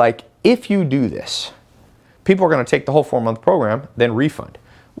 Because they're like, if you do this, people are going to take the whole 4-month program, then refund.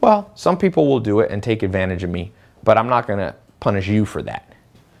 Well, some people will do it and take advantage of me, but I'm not going to punish you for that.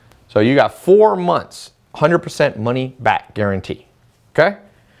 So you got 4 months, 100% money back guarantee. Okay?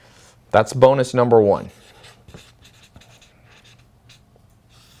 That's bonus number one.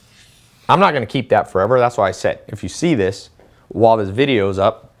 I'm not going to keep that forever. That's why I said, if you see this while this video is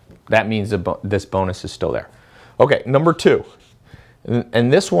up, that means this bonus is still there. Okay, number two,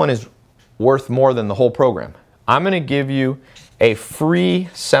 and this one is worth more than the whole program. I'm going to give you a free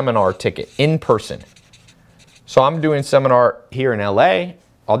seminar ticket in person. So I'm doing seminar here in LA,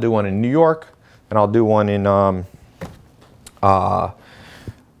 I'll do one in New York, and I'll do one in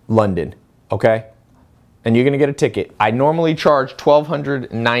London, okay? And you're going to get a ticket. I normally charge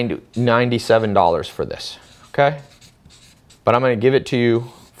 $1,297 for this, okay? But I'm going to give it to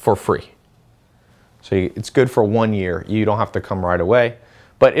you for free. So it's good for 1 year. You don't have to come right away,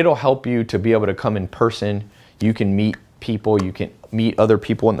 but it'll help you to be able to come in person. You can meet people, you can meet other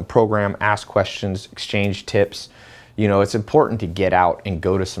people in the program, ask questions, exchange tips. You know, it's important to get out and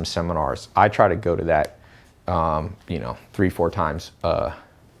go to some seminars. I try to go to that, you know, 3-4 times a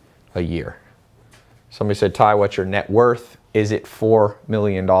year. Somebody said, Tai, what's your net worth? Is it $4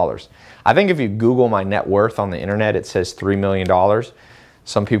 million? I think if you Google my net worth on the internet, it says $3 million.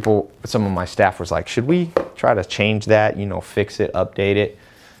 Some of my staff was like, should we try to change that, you know, fix it, update it?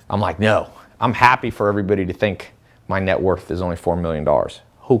 I'm like, no, I'm happy for everybody to think my net worth is only $4 million.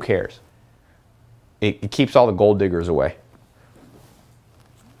 Who cares? It keeps all the gold diggers away.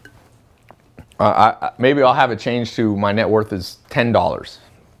 Maybe I'll have it changed to my net worth is $10.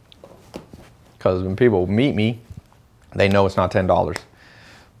 Because when people meet me, they know it's not $10.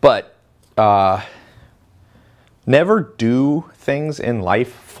 But never do things in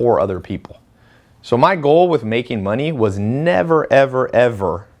life for other people. So my goal with making money was never, ever,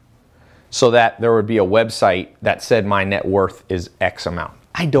 ever so that there would be a website that said my net worth is X amount.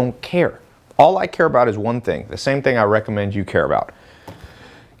 I don't care. All I care about is one thing, the same thing I recommend you care about.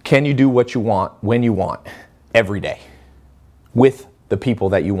 Can you do what you want, when you want, every day, with the people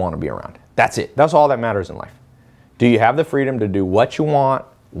that you want to be around? That's it. That's all that matters in life. Do you have the freedom to do what you want,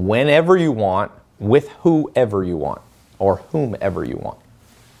 whenever you want, with whoever you want, or whomever you want?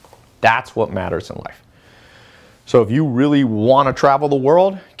 That's what matters in life. So if you really want to travel the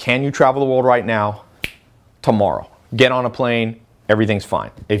world, can you travel the world right now, tomorrow? Get on a plane, everything's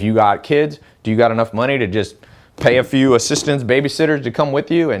fine. If you got kids, do you got enough money to just pay a few assistants, babysitters to come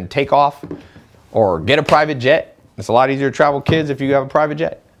with you and take off? Or get a private jet? It's a lot easier to travel kids if you have a private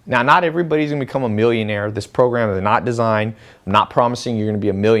jet. Now, not everybody's going to become a millionaire. This program is not designed. I'm not promising you're going to be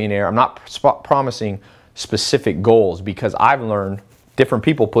a millionaire. I'm not promising specific goals, because I've learned different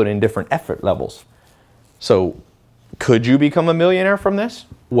people put in different effort levels. So could you become a millionaire from this?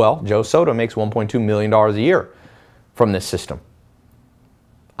 Well, Joe Soto makes $1.2 million a year from this system.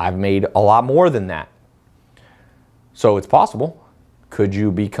 I've made a lot more than that. So it's possible. Could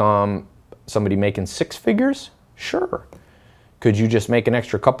you become somebody making 6 figures? Sure. Could you just make an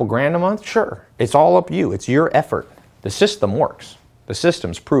extra couple grand a month? Sure. It's all up to you. It's your effort. The system works. The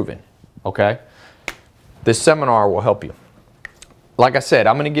system's proven, okay? This seminar will help you. Like I said,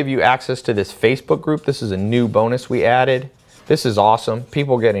 I'm going to give you access to this Facebook group. This is a new bonus we added. This is awesome.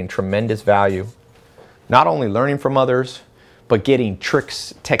 People getting tremendous value. Not only learning from others, but getting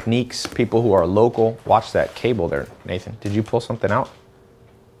tricks, techniques, people who are local. Watch that cable there, Nathan. Did you pull something out?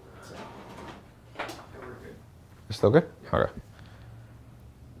 It's still good? Okay.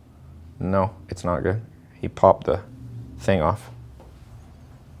 No, it's not good. He popped the thing off.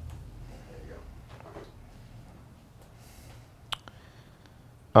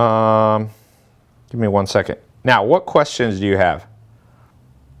 Give me 1 second. Now, what questions do you have?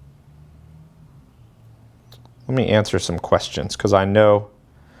 Let me answer some questions because I know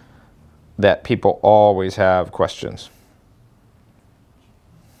that people always have questions.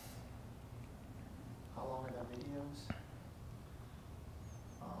 How long are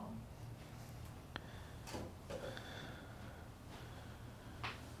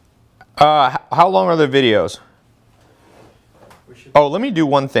the videos? How long are the videos? Oh, let me do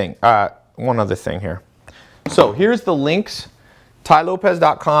one thing. One other thing here. So here's the links.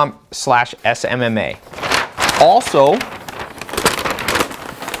 tailopez.com/SMMA. Also,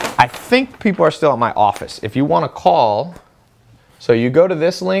 I think people are still at my office. If you want to call, so you go to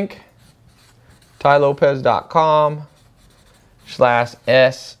this link,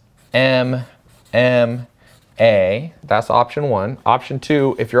 tailopez.com/SMMA. That's option 1. Option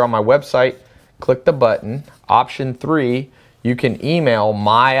 2, if you're on my website, click the button. Option 3, you can email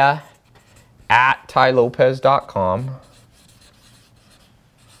maya@tailopez.com.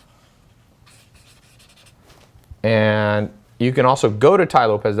 And you can also go to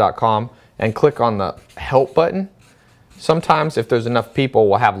tailopez.com and click on the help button. Sometimes if there's enough people,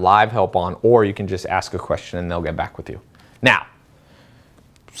 we'll have live help on, or you can just ask a question and they'll get back with you. Now,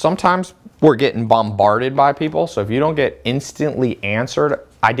 sometimes we're getting bombarded by people, so if you don't get instantly answered,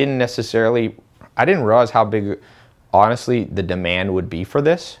 I didn't realize how big, honestly, the demand would be for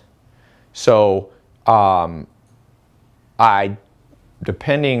this. So,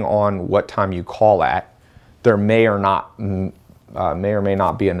 depending on what time you call at, there may or may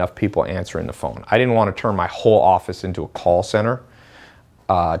not be enough people answering the phone. I didn't want to turn my whole office into a call center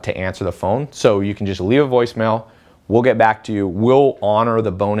to answer the phone. So you can just leave a voicemail. We'll get back to you. We'll honor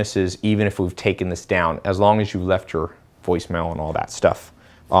the bonuses even if we've taken this down, as long as you left your voicemail and all that stuff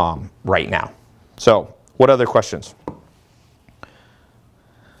right now. So what other questions? How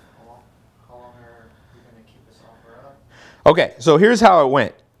long are you going to keep this offer up? Okay, so here's how it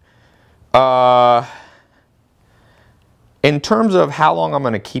went. In terms of how long I'm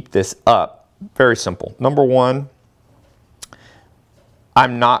going to keep this up, very simple. Number 1,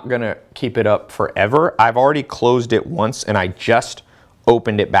 I'm not going to keep it up forever. I've already closed it once and I just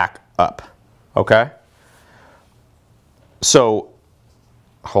opened it back up. Okay? So,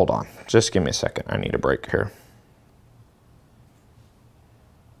 hold on. Just give me a second. I need a break here.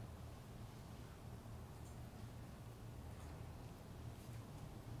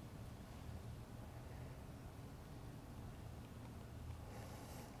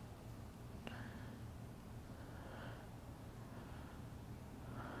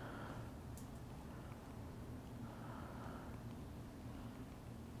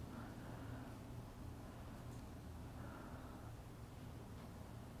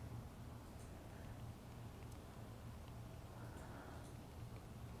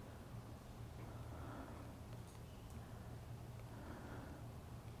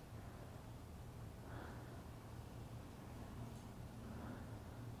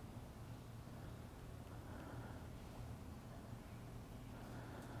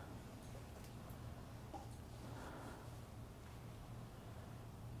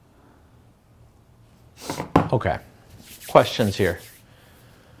 Okay, questions here.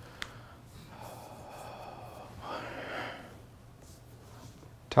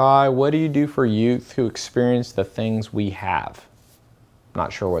 Tai, what do you do for youth who experience the things we have?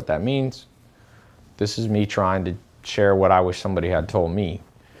 Not sure what that means. This is me trying to share what I wish somebody had told me.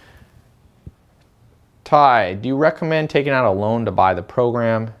 Tai, do you recommend taking out a loan to buy the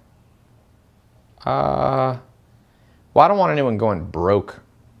program? Well, I don't want anyone going broke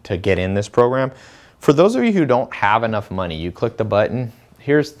to get in this program. For those of you who don't have enough money, you click the button.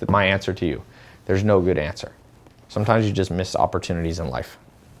 Here's my answer to you. There's no good answer. Sometimes you just miss opportunities in life.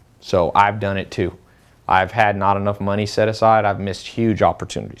 So I've done it too. I've had not enough money set aside. I've missed huge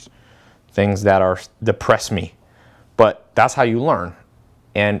opportunities, things that depress me. But that's how you learn.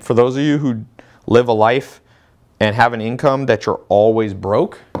 And for those of you who live a life and have an income that you're always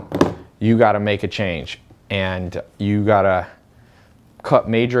broke, you got to make a change. And you got to cut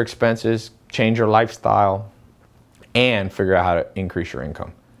major expenses, change your lifestyle, and figure out how to increase your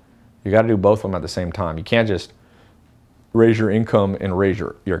income. You got to do both of them at the same time. You can't just raise your income and raise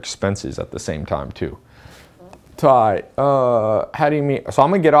your expenses at the same time too. Tai, how do you mean? So I'm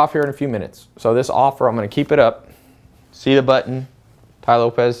going to get off here in a few minutes. So this offer, I'm going to keep it up. See the button, Tai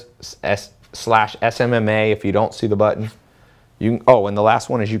Lopez /SMMA. If you don't see the button, you can, oh, and the last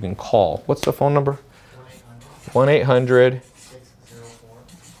one is you can call. What's the phone number? 1-800.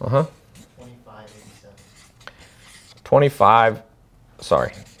 604. 2587. 25,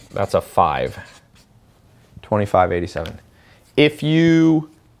 sorry, that's a 5. 2587. If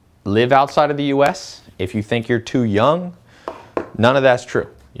you live outside of the US, if you think you're too young, none of that's true.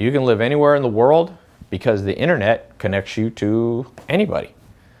 You can live anywhere in the world because the internet connects you to anybody.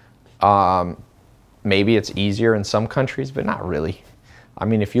 Maybe it's easier in some countries, but not really. I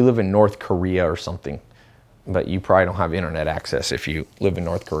mean, if you live in North Korea or something, but you probably don't have internet access if you live in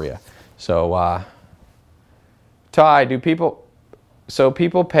North Korea. So, Tai, so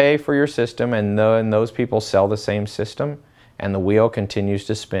people pay for your system and those people sell the same system and the wheel continues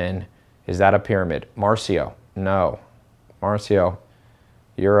to spin. Is that a pyramid? Marcio, no. Marcio,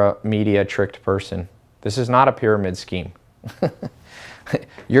 you're a media tricked person. This is not a pyramid scheme.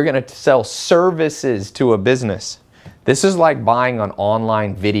 You're going to sell services to a business. This is like buying an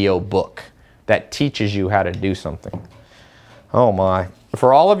online video book that teaches you how to do something. Oh my.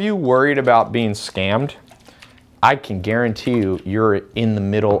 For all of you worried about being scammed, I can guarantee you you're in the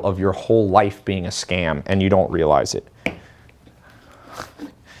middle of your whole life being a scam and you don't realize it.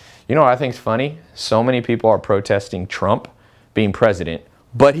 You know what I think's funny? So many people are protesting Trump being president,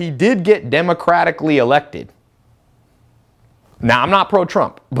 but he did get democratically elected. Now, I'm not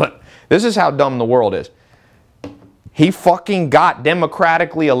pro-Trump, but this is how dumb the world is. He fucking got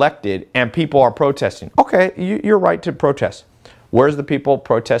democratically elected and people are protesting. Okay, you're right to protest. Where's the people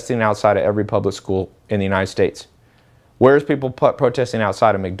protesting outside of every public school in the United States? Where's people protesting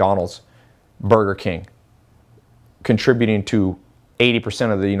outside of McDonald's, Burger King, contributing to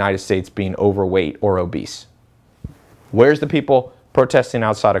 80% of the United States being overweight or obese? Where's the people protesting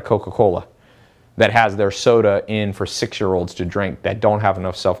outside of Coca-Cola that has their soda in for 6-year-olds to drink that don't have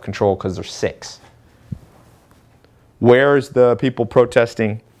enough self-control because they're 6? Where's the people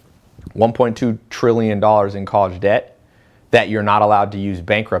protesting $1.2 trillion in college debt that you're not allowed to use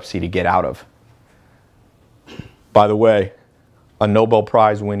bankruptcy to get out of? By the way, a Nobel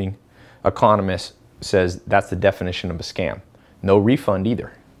Prize winning economist says that's the definition of a scam. No refund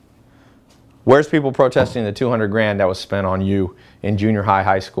either. Where's people protesting the 200 grand that was spent on you in junior high,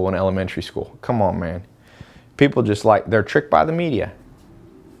 high school, and elementary school? Come on, man. People just they're tricked by the media.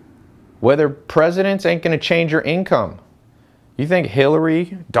 Whether presidents ain't going to change your income. You think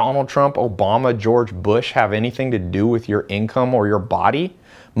Hillary, Donald Trump, Obama, George Bush have anything to do with your income or your body?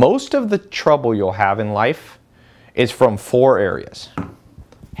 Most of the trouble you'll have in life is from 4 areas.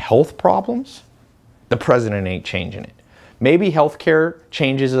 Health problems, the president ain't changing it. Maybe healthcare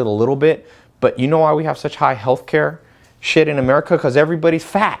changes it a little bit, but you know why we have such high healthcare shit in America? Because everybody's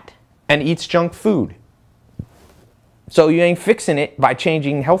fat and eats junk food. So you ain't fixing it by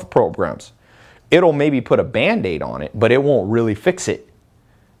changing health programs. It'll maybe put a Band-Aid on it, but it won't really fix it.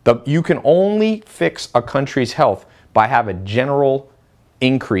 You can only fix a country's health by having a general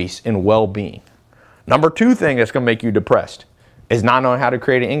increase in well-being. Number 2 thing that's going to make you depressed is not knowing how to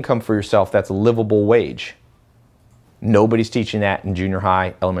create an income for yourself that's a livable wage. Nobody's teaching that in junior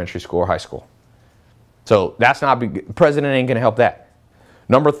high, elementary school, or high school. So that's not, the president ain't going to help that.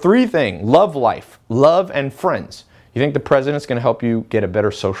 Number 3 thing, love life, love and friends. You think the president's going to help you get a better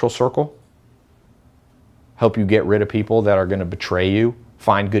social circle? Help you get rid of people that are going to betray you?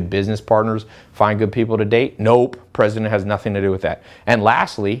 Find good business partners? Find good people to date? Nope. President has nothing to do with that. And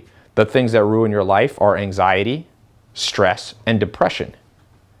lastly, the things that ruin your life are anxiety, stress, and depression.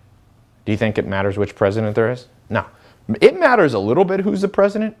 Do you think it matters which president there is? No. It matters a little bit who's the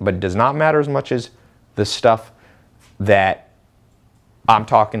president, but it does not matter as much as the stuff that I'm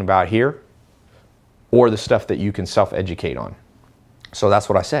talking about here or the stuff that you can self-educate on. So that's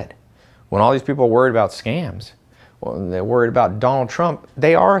what I said. When all these people are worried about scams, well, they're worried about Donald Trump,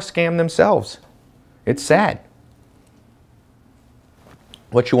 they are a scam themselves. It's sad.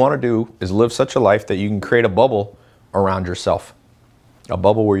 What you want to do is live such a life that you can create a bubble around yourself. A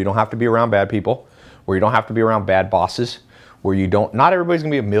bubble where you don't have to be around bad people, where you don't have to be around bad bosses, where you don't, not everybody's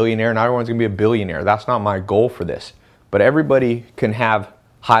going to be a millionaire, not everyone's going to be a billionaire. That's not my goal for this. But everybody can have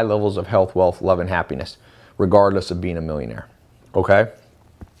high levels of health, wealth, love, and happiness, regardless of being a millionaire. Okay?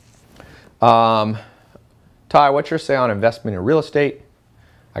 Tai, what's your say on investment in real estate?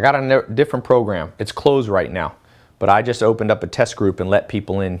 I got a different program. It's closed right now. But I just opened up a test group and let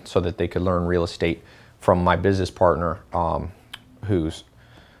people in so that they could learn real estate from my business partner, who's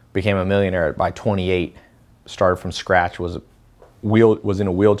became a millionaire by 28, started from scratch, was in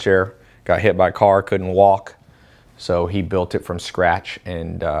a wheelchair, got hit by a car, couldn't walk. So he built it from scratch,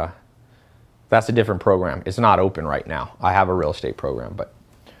 and that's a different program. It's not open right now. I have a real estate program, but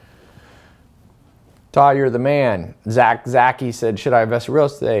Tai, you're the man. Zachy said, should I invest in real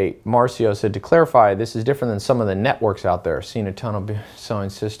estate? Marcio said, to clarify, this is different than some of the networks out there. Seen a ton of selling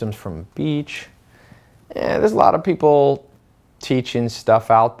systems from beach. Yeah, there's a lot of people teaching stuff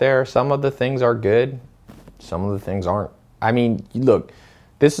out there. Some of the things are good. Some of the things aren't. I mean, look,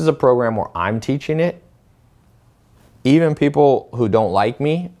 this is a program where I'm teaching it. Even people who don't like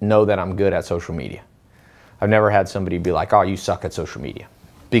me know that I'm good at social media. I've never had somebody be like, oh, you suck at social media,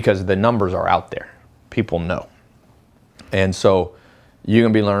 because the numbers are out there. People know. And so you're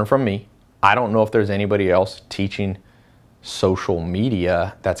going to be learning from me. I don't know if there's anybody else teaching social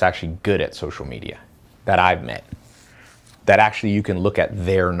media that's actually good at social media that I've met, that actually you can look at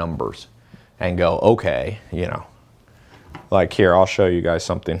their numbers and go, okay, you know, like here, I'll show you guys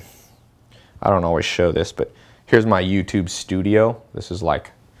something. I don't always show this, but here's my YouTube studio. This is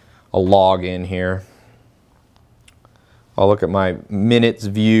like a login here. I'll look at my minutes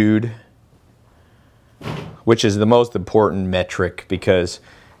viewed, which is the most important metric, because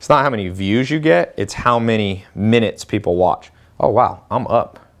it's not how many views you get, it's how many minutes people watch. Oh wow, I'm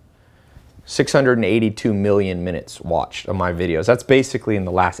up. 682 million minutes watched of my videos. That's basically in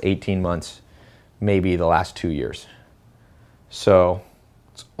the last 18 months, maybe the last 2 years. So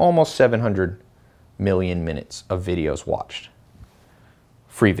it's almost 700 million minutes of videos watched.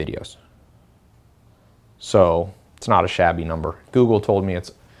 Free videos. So it's not a shabby number. Google told me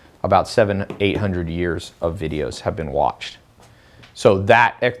it's about 700-800 years of videos have been watched. So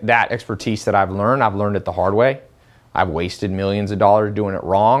that expertise that I've learned it the hard way. I've wasted millions of dollars doing it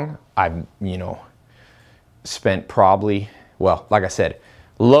wrong. I've, you know, spent probably, well, like I said,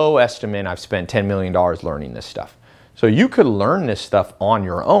 low estimate, I've spent $10 million learning this stuff. So you could learn this stuff on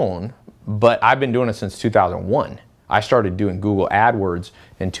your own, but I've been doing it since 2001. I started doing Google AdWords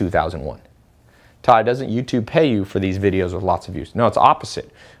in 2001. Tai, doesn't YouTube pay you for these videos with lots of views? No, it's opposite.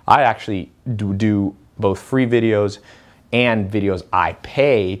 I actually do both free videos and videos I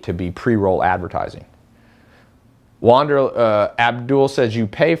pay to be pre-roll advertising. Abdul says you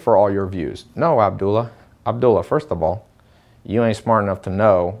pay for all your views. No, Abdullah, first of all, you ain't smart enough to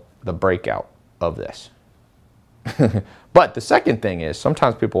know the breakout of this. But the second thing is,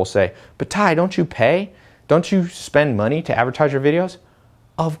 sometimes people will say, but Tai, don't you pay? Don't you spend money to advertise your videos?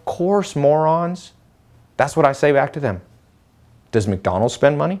 Of course, morons. That's what I say back to them. Does McDonald's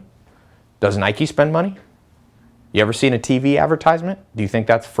spend money? Does Nike spend money? You ever seen a TV advertisement? Do you think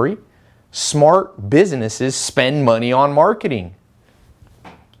that's free? Smart businesses spend money on marketing.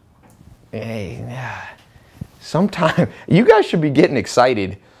 Hey, sometimes you guys should be getting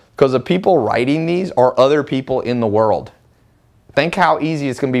excited, because the people writing these are other people in the world. Think how easy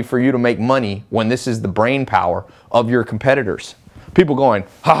it's going to be for you to make money when this is the brain power of your competitors. People going,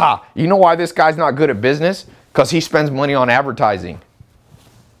 haha, you know why this guy's not good at business? Because he spends money on advertising.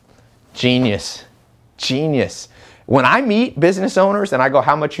 Genius. Genius. When I meet business owners and I go,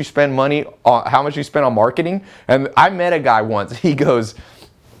 how much you spend money on, how much you spend on marketing? And I met a guy once, he goes,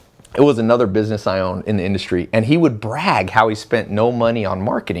 it was another business I owned in the industry, and he would brag how he spent no money on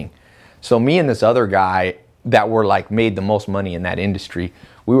marketing. So me and this other guy that were like made the most money in that industry,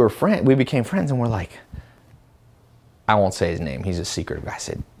 we became friends, and we're like, I won't say his name, he's a secretive guy. I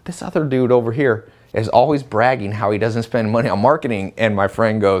said, this other dude over here is always bragging how he doesn't spend money on marketing. And my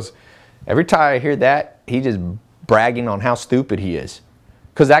friend goes, every time I hear that, he just bragging on how stupid he is.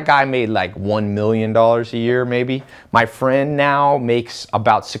 Because that guy made like $1 million a year maybe. My friend now makes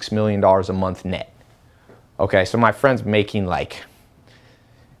about $6 million a month net. Okay, so my friend's making like,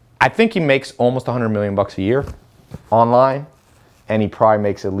 I think he makes almost 100 million bucks a year online, and he probably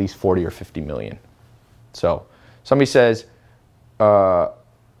makes at least 40 or 50 million. So somebody says,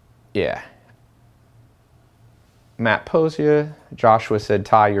 yeah. Matt Posia, Joshua said,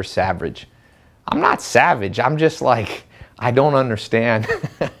 Tai, you're savage. I'm not savage, I'm just like, I don't understand.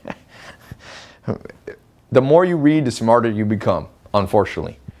 The more you read, the smarter you become,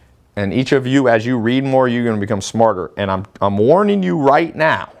 unfortunately. And each of you, as you read more, you're going to become smarter. And I'm warning you right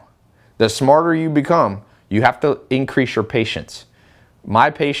now, the smarter you become, you have to increase your patience. My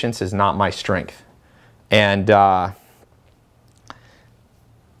patience is not my strength. And the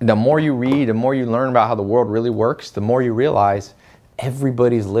more you read, the more you learn about how the world really works, the more you realize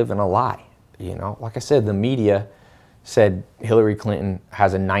everybody's living a lie. You know, like I said, the media said Hillary Clinton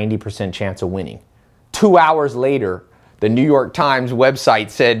has a 90% chance of winning. 2 hours later, the New York Times website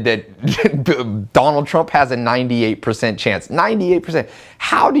said that Donald Trump has a 98% chance. 98%.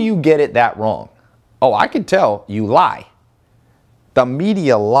 How do you get it that wrong? Oh, I could tell. You lie. The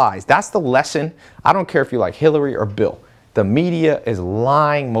media lies. That's the lesson. I don't care if you like Hillary or Bill. The media is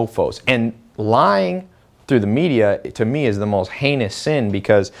lying mofos. And lying through the media, to me, is the most heinous sin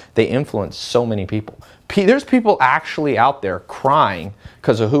because they influence so many people. There's people actually out there crying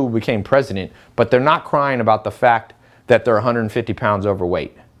because of who became president, but they're not crying about the fact that they're 150 pounds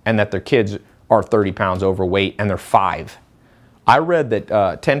overweight and that their kids are 30 pounds overweight and they're 5. I read that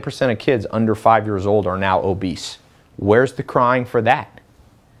 10% of kids under 5 years old are now obese. Where's the crying for that?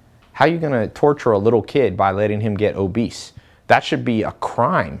 How are you going to torture a little kid by letting him get obese? That should be a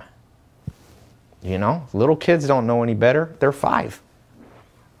crime. You know, little kids don't know any better. They're 5.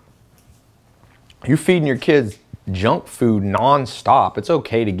 You're feeding your kids junk food non-stop. It's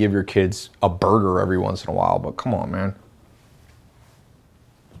okay to give your kids a burger every once in a while, but come on, man.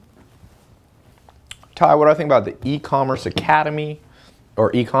 Tai, what do I think about the e-commerce academy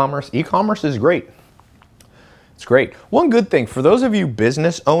or e-commerce? E-commerce is great. It's great. One good thing, for those of you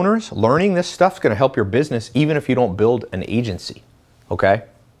business owners, learning this stuff is going to help your business even if you don't build an agency. Okay?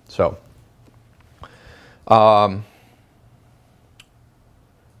 So,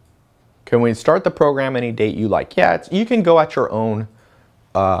 can we start the program any date you like? Yeah, you can go at your own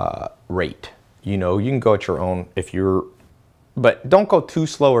rate. You know, you can go at your own but don't go too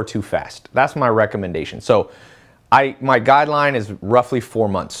slow or too fast. That's my recommendation. So my guideline is roughly 4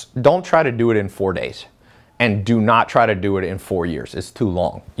 months. Don't try to do it in 4 days. And do not try to do it in 4 years. It's too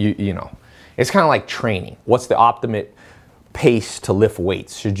long. You know, it's kind of like training. What's the optimum pace to lift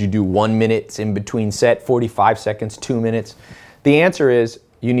weights? Should you do 1 minute in between set, 45 seconds, 2 minutes? The answer is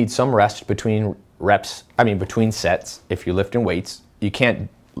you need some rest between between sets if you're lifting weights. You can't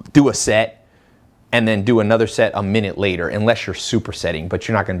do a set and then do another set a minute later unless you're supersetting, but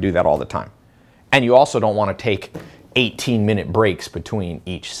you're not going to do that all the time. And you also don't want to take 18-minute breaks between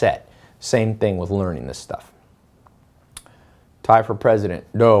each set. Same thing with learning this stuff. Tai for president.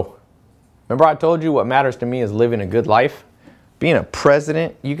 No. Remember I told you what matters to me is living a good life? Being a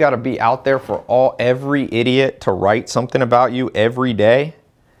president, you got to be out there for every idiot to write something about you every day.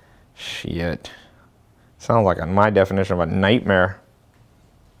 Shit. Sounds like my definition of a nightmare.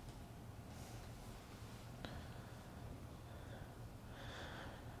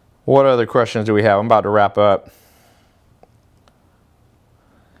 What other questions do we have? I'm about to wrap up.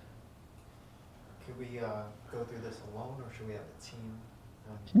 Could we go through this alone, or should we have a team?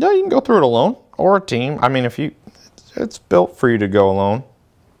 No, you can go through it alone or a team. I mean, it's built for you to go alone.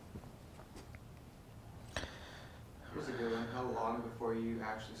 Here's a good one. How long before you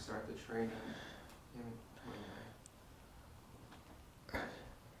actually start the training?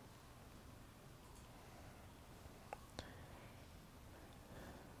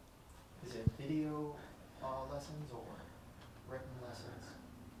 Is it video lessons or written lessons?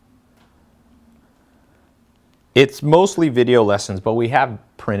 It's mostly video lessons, but we have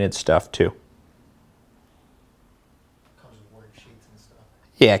printed stuff too. Comes with worksheets and stuff.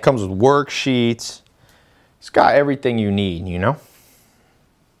 Yeah, it comes with worksheets. It's got everything you need, you know?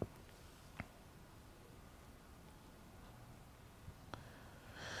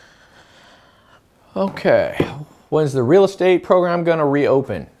 Okay, when's the real estate program gonna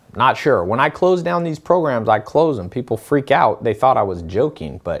reopen? Not sure. When I close down these programs, I close them. People freak out. They thought I was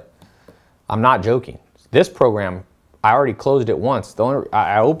joking, but I'm not joking. This program, I already closed it once.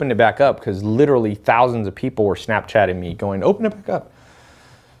 I opened it back up because literally thousands of people were Snapchatting me going, open it back up.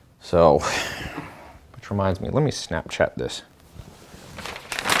 So, which reminds me, let me Snapchat this.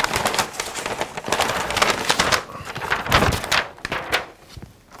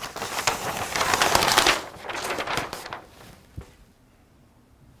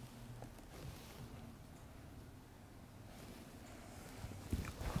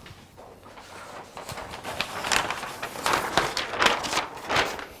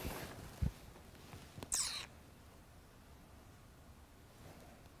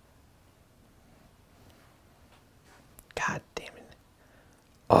 God damn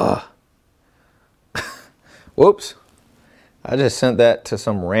it. Whoops. I just sent that to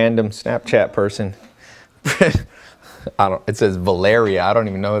some random Snapchat person. It says Valeria. I don't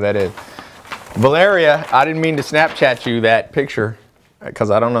even know who that is. Valeria, I didn't mean to Snapchat you that picture because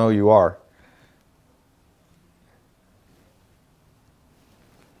I don't know who you are.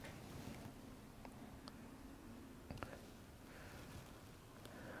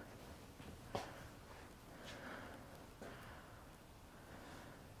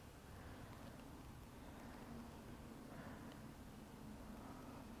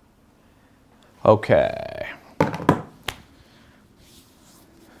 Okay.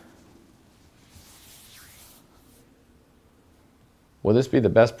 Will this be the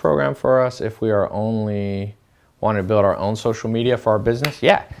best program for us if we are only wanting to build our own social media for our business?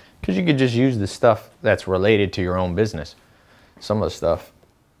 Yeah, because you could just use the stuff that's related to your own business. Some of the stuff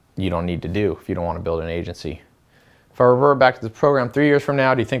you don't need to do if you don't want to build an agency. If I revert back to the program 3 years from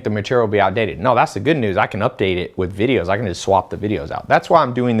now, do you think the material will be outdated? No, that's the good news. I can update it with videos. I can just swap the videos out. That's why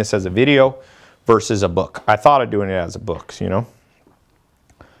I'm doing this as a video versus a book. I thought of doing it as a book, you know?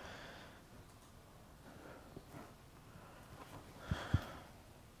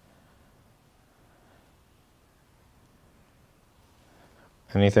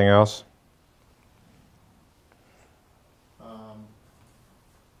 Anything else? How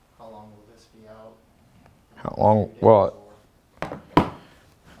long will this be out? How long? Well,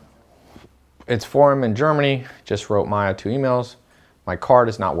 it's for him in Germany. Just wrote Maya 2 emails. My card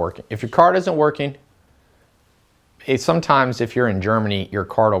is not working. If your card isn't working, sometimes if you're in Germany, your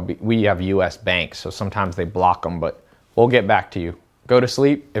card will be, we have US banks, so sometimes they block them, but we'll get back to you. Go to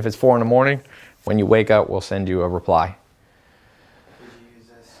sleep. If it's 4 in the morning, when you wake up, we'll send you a reply.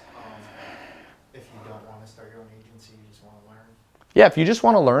 Yeah, if you just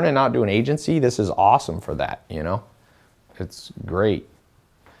want to learn and not do an agency, this is awesome for that, you know? It's great.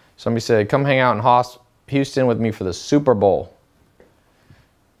 Somebody said, come hang out in Houston with me for the Super Bowl.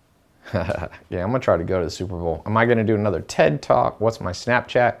 Yeah, I'm going to try to go to the Super Bowl. Am I going to do another TED Talk? What's my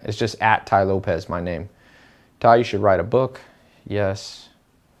Snapchat? It's just at Tai Lopez, my name. Tai, you should write a book. Yes.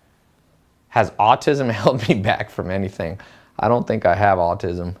 Has autism held me back from anything? I don't think I have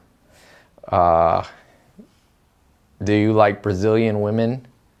autism. Do you like Brazilian women?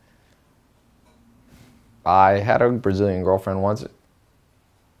 I had a Brazilian girlfriend once. It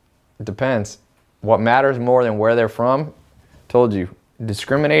depends. What matters more than where they're from? Told you,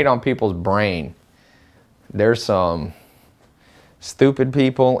 discriminate on people's brain. There's some stupid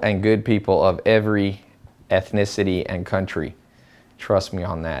people and good people of every ethnicity and country. Trust me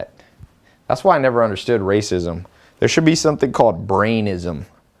on that. That's why I never understood racism. There should be something called brainism.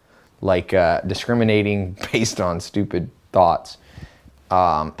 Like discriminating based on stupid thoughts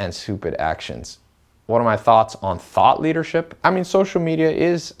and stupid actions. What are my thoughts on thought leadership? I mean, social media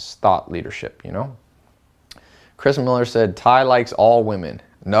is thought leadership, you know? Chris Miller said, Tai likes all women.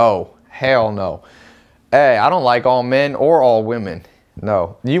 No, hell no. Hey, I don't like all men or all women.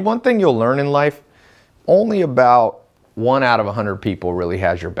 No. One thing you'll learn in life, only about 1 out of 100 people really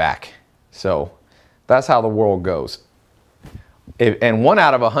has your back. So that's how the world goes. And 1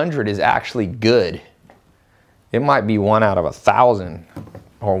 out of 100 is actually good. It might be 1 out of 1,000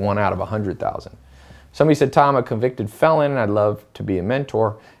 or 1 out of 100,000. Somebody said, Tai, I'm a convicted felon and I'd love to be a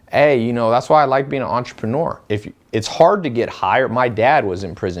mentor. Hey, you know, that's why I like being an entrepreneur. It's hard to get hired. My dad was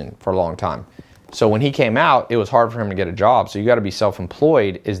in prison for a long time. So when he came out, it was hard for him to get a job. So you got to be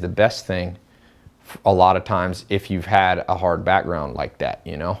self-employed is the best thing a lot of times if you've had a hard background like that,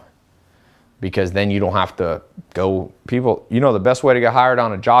 you know? Because then you don't have to go, people, you know, the best way to get hired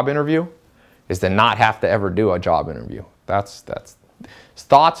on a job interview is to not have to ever do a job interview. That's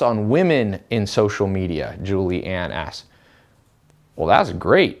thoughts on women in social media, Julie Ann asks. Well, that's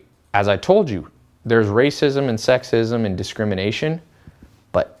great. As I told you, there's racism and sexism and discrimination,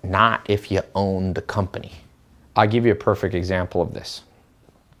 but not if you own the company. I'll give you a perfect example of this.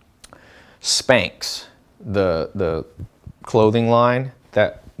 Spanx, the clothing line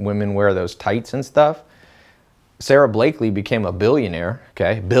that women wear, those tights and stuff. Sarah Blakely became a billionaire,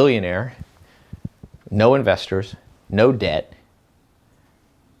 okay? Billionaire. No investors, no debt.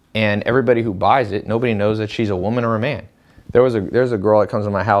 And everybody who buys it, nobody knows that she's a woman or a man. There's a girl that comes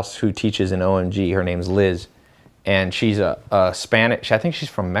to my house who teaches in OMG. Her name's Liz. And she's a Spanish, I think she's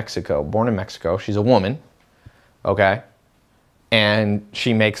from Mexico, born in Mexico. She's a woman, okay? And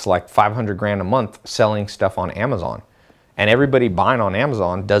she makes like 500 grand a month selling stuff on Amazon. And everybody buying on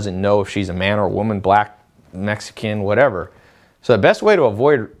Amazon doesn't know if she's a man or a woman, black, Mexican, whatever. So the best way to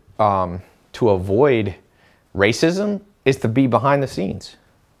avoid racism is to be behind the scenes,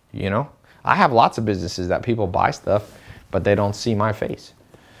 you know? I have lots of businesses that people buy stuff, but they don't see my face.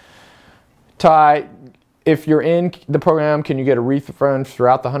 Tai, if you're in the program, can you get a refund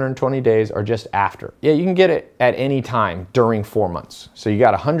throughout the 120 days or just after? Yeah, you can get it at any time during 4 months. So you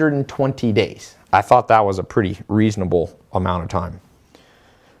got 120 days. I thought that was a pretty reasonable amount of time.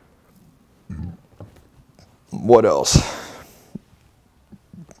 What else?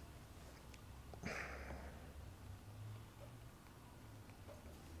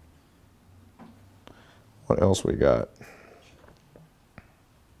 What else we got?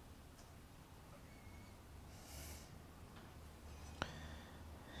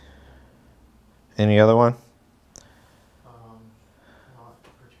 Any other one? Not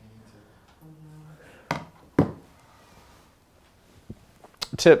pertaining to.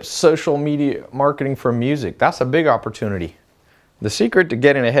 Tips, social media marketing for music. That's a big opportunity. The secret to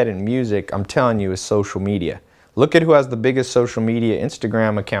getting ahead in music, I'm telling you, is social media. Look at who has the biggest social media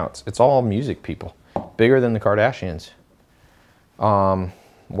Instagram accounts. It's all music people. Bigger than the Kardashians.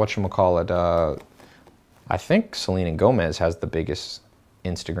 Whatchamacallit, I think Selena Gomez has the biggest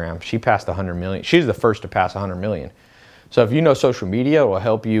Instagram. She passed 100 million. She's the first to pass 100 million. So if you know social media, it will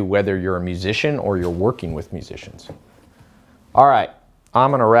help you whether you're a musician or you're working with musicians. All right, I'm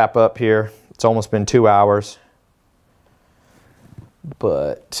gonna wrap up here. It's almost been 2 hours.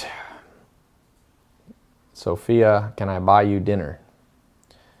 But, Sophia, can I buy you dinner?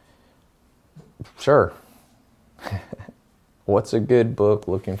 Sure. What's a good book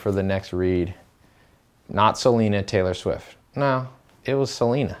looking for the next read? Not Selena, Taylor Swift. No, it was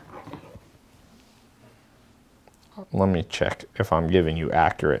Selena. Let me check if I'm giving you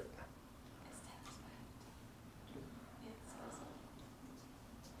accurate.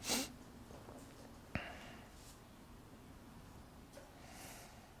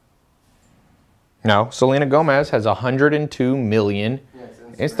 No, Selena Gomez has 102 million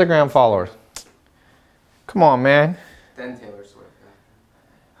Instagram followers. Come on, man. Then Taylor Swift.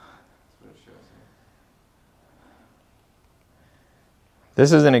 That's what it shows here.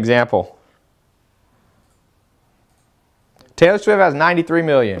 This is an example. Taylor Swift has 93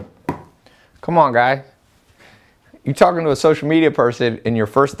 million. Come on, guy. You talking to a social media person and your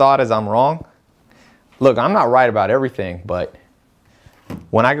first thought is I'm wrong? Look, I'm not right about everything, but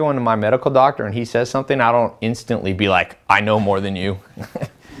when I go into my medical doctor and he says something, I don't instantly be like, I know more than you.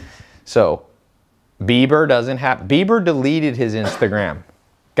 So, Bieber deleted his Instagram.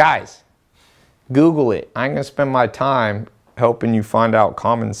 Guys, Google it. I ain't gonna spend my time helping you find out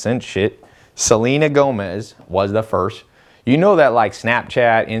common sense shit. Selena Gomez was the first. You know that like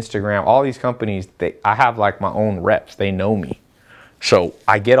Snapchat, Instagram, all these companies, I have like my own reps. They know me. So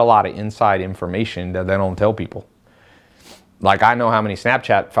I get a lot of inside information that they don't tell people. Like I know how many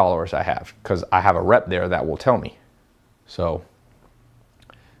Snapchat followers I have because I have a rep there that will tell me. So,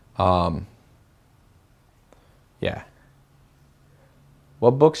 yeah.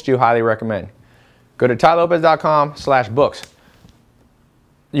 What books do you highly recommend? Go to tailopez.com/books.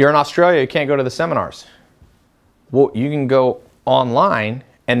 You're in Australia, you can't go to the seminars. Well, you can go online,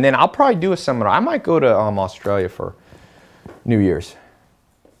 and then I'll probably do a seminar. I might go to Australia for New Year's.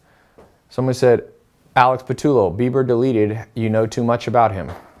 Somebody said, Alex Patullo, Bieber deleted, you know too much about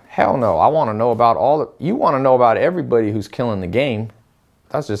him. Hell no, I want to know about you want to know about everybody who's killing the game.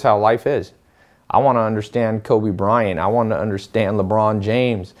 That's just how life is. I want to understand Kobe Bryant. I want to understand LeBron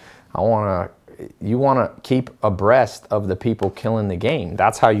James. You want to keep abreast of the people killing the game.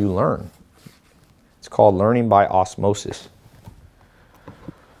 That's how you learn. It's called learning by osmosis.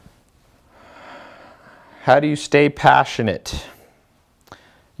 How do you stay passionate?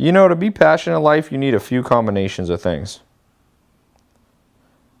 You know, to be passionate in life, you need a few combinations of things.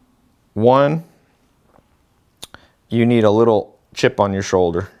 One, you need a little chip on your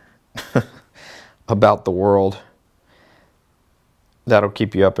shoulder about the world. That'll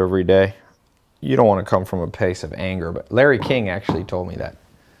keep you up every day. You don't want to come from a place of anger, but Larry King actually told me that.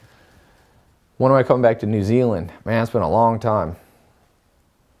 When am I coming back to New Zealand? Man, it's been a long time.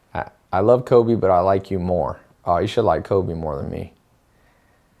 I love Kobe, but I like you more. Oh, you should like Kobe more than me.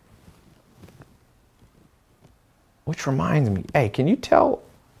 Which reminds me, hey, can you tell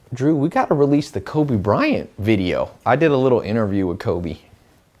Drew, we got to release the Kobe Bryant video. I did a little interview with Kobe.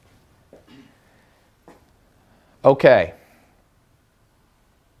 Okay.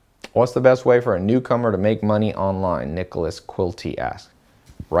 What's the best way for a newcomer to make money online? Nicholas Quilty asked.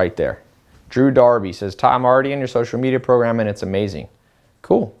 Right there. Drew Darby says, Ty, I'm already in your social media program and it's amazing.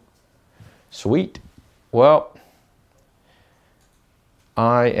 Cool. Sweet. Well,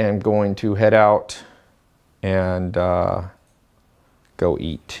 I am going to head out and go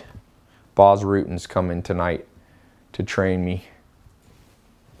eat. Boz Rutan's coming tonight to train me.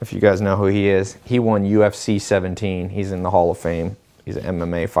 If you guys know who he is, he won UFC 17. He's in the Hall of Fame. He's an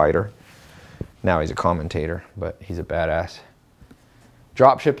MMA fighter. Now he's a commentator, but he's a badass.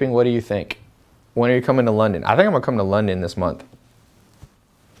 Drop shipping, what do you think? When are you coming to London? I think I'm gonna come to London this month.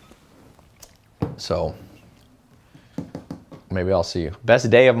 So, maybe I'll see you. Best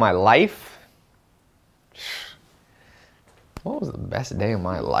day of my life? What was the best day of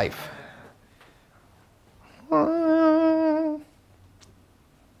my life?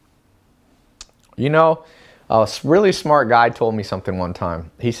 You know, a really smart guy told me something one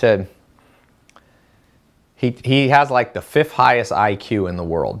time. He said, he has like the 5th highest IQ in the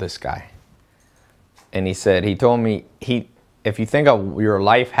world, this guy. And he said, he told me, if you think of your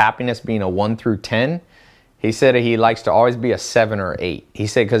life happiness being a 1 through 10, he said he likes to always be a 7 or 8. He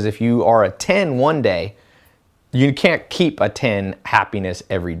said, because if you are a 10 one day, you can't keep a 10 happiness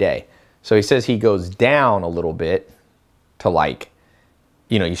every day. So he says he goes down a little bit to like,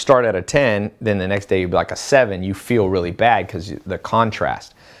 you know, you start at a 10, then the next day you'll be like a 7. You feel really bad because the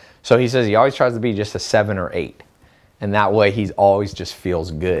contrast. So he says he always tries to be just a 7 or 8. And that way he's always just feels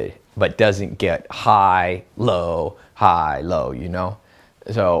good, but doesn't get high, low, you know?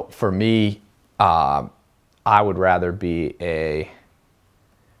 So for me, I would rather be a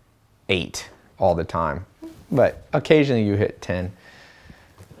 8 all the time, but occasionally you hit 10.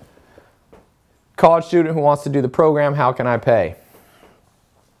 College student who wants to do the program, how can I pay?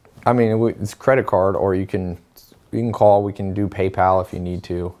 I mean, it's credit card, or you can call. We can do PayPal if you need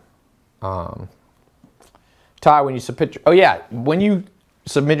to. Ty, when you submit when you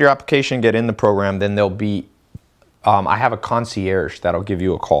submit your application, get in the program, then there'll be, I have a concierge that'll give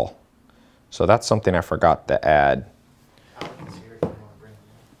you a call. So that's something I forgot to add.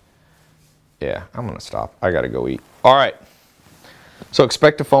 Yeah, I'm gonna stop. I gotta go eat. All right. So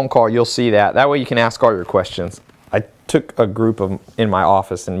expect a phone call. You'll see that. That way you can ask all your questions. I took a group of them in my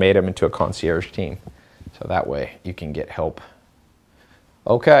office and made them into a concierge team. So that way you can get help.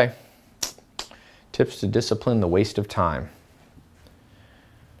 Okay. Tips to discipline the waste of time.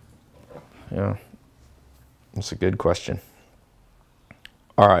 Yeah, that's a good question.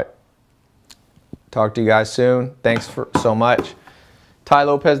 All right. Talk to you guys soon. Thanks so much.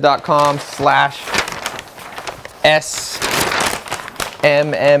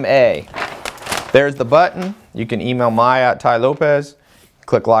 TaiLopez.com/SMMA. There's the button. You can email Maya at Tai Lopez,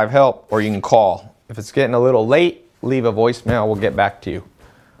 click live help, or you can call. If it's getting a little late, leave a voicemail. We'll get back to you.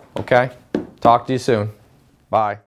 Okay? Talk to you soon. Bye.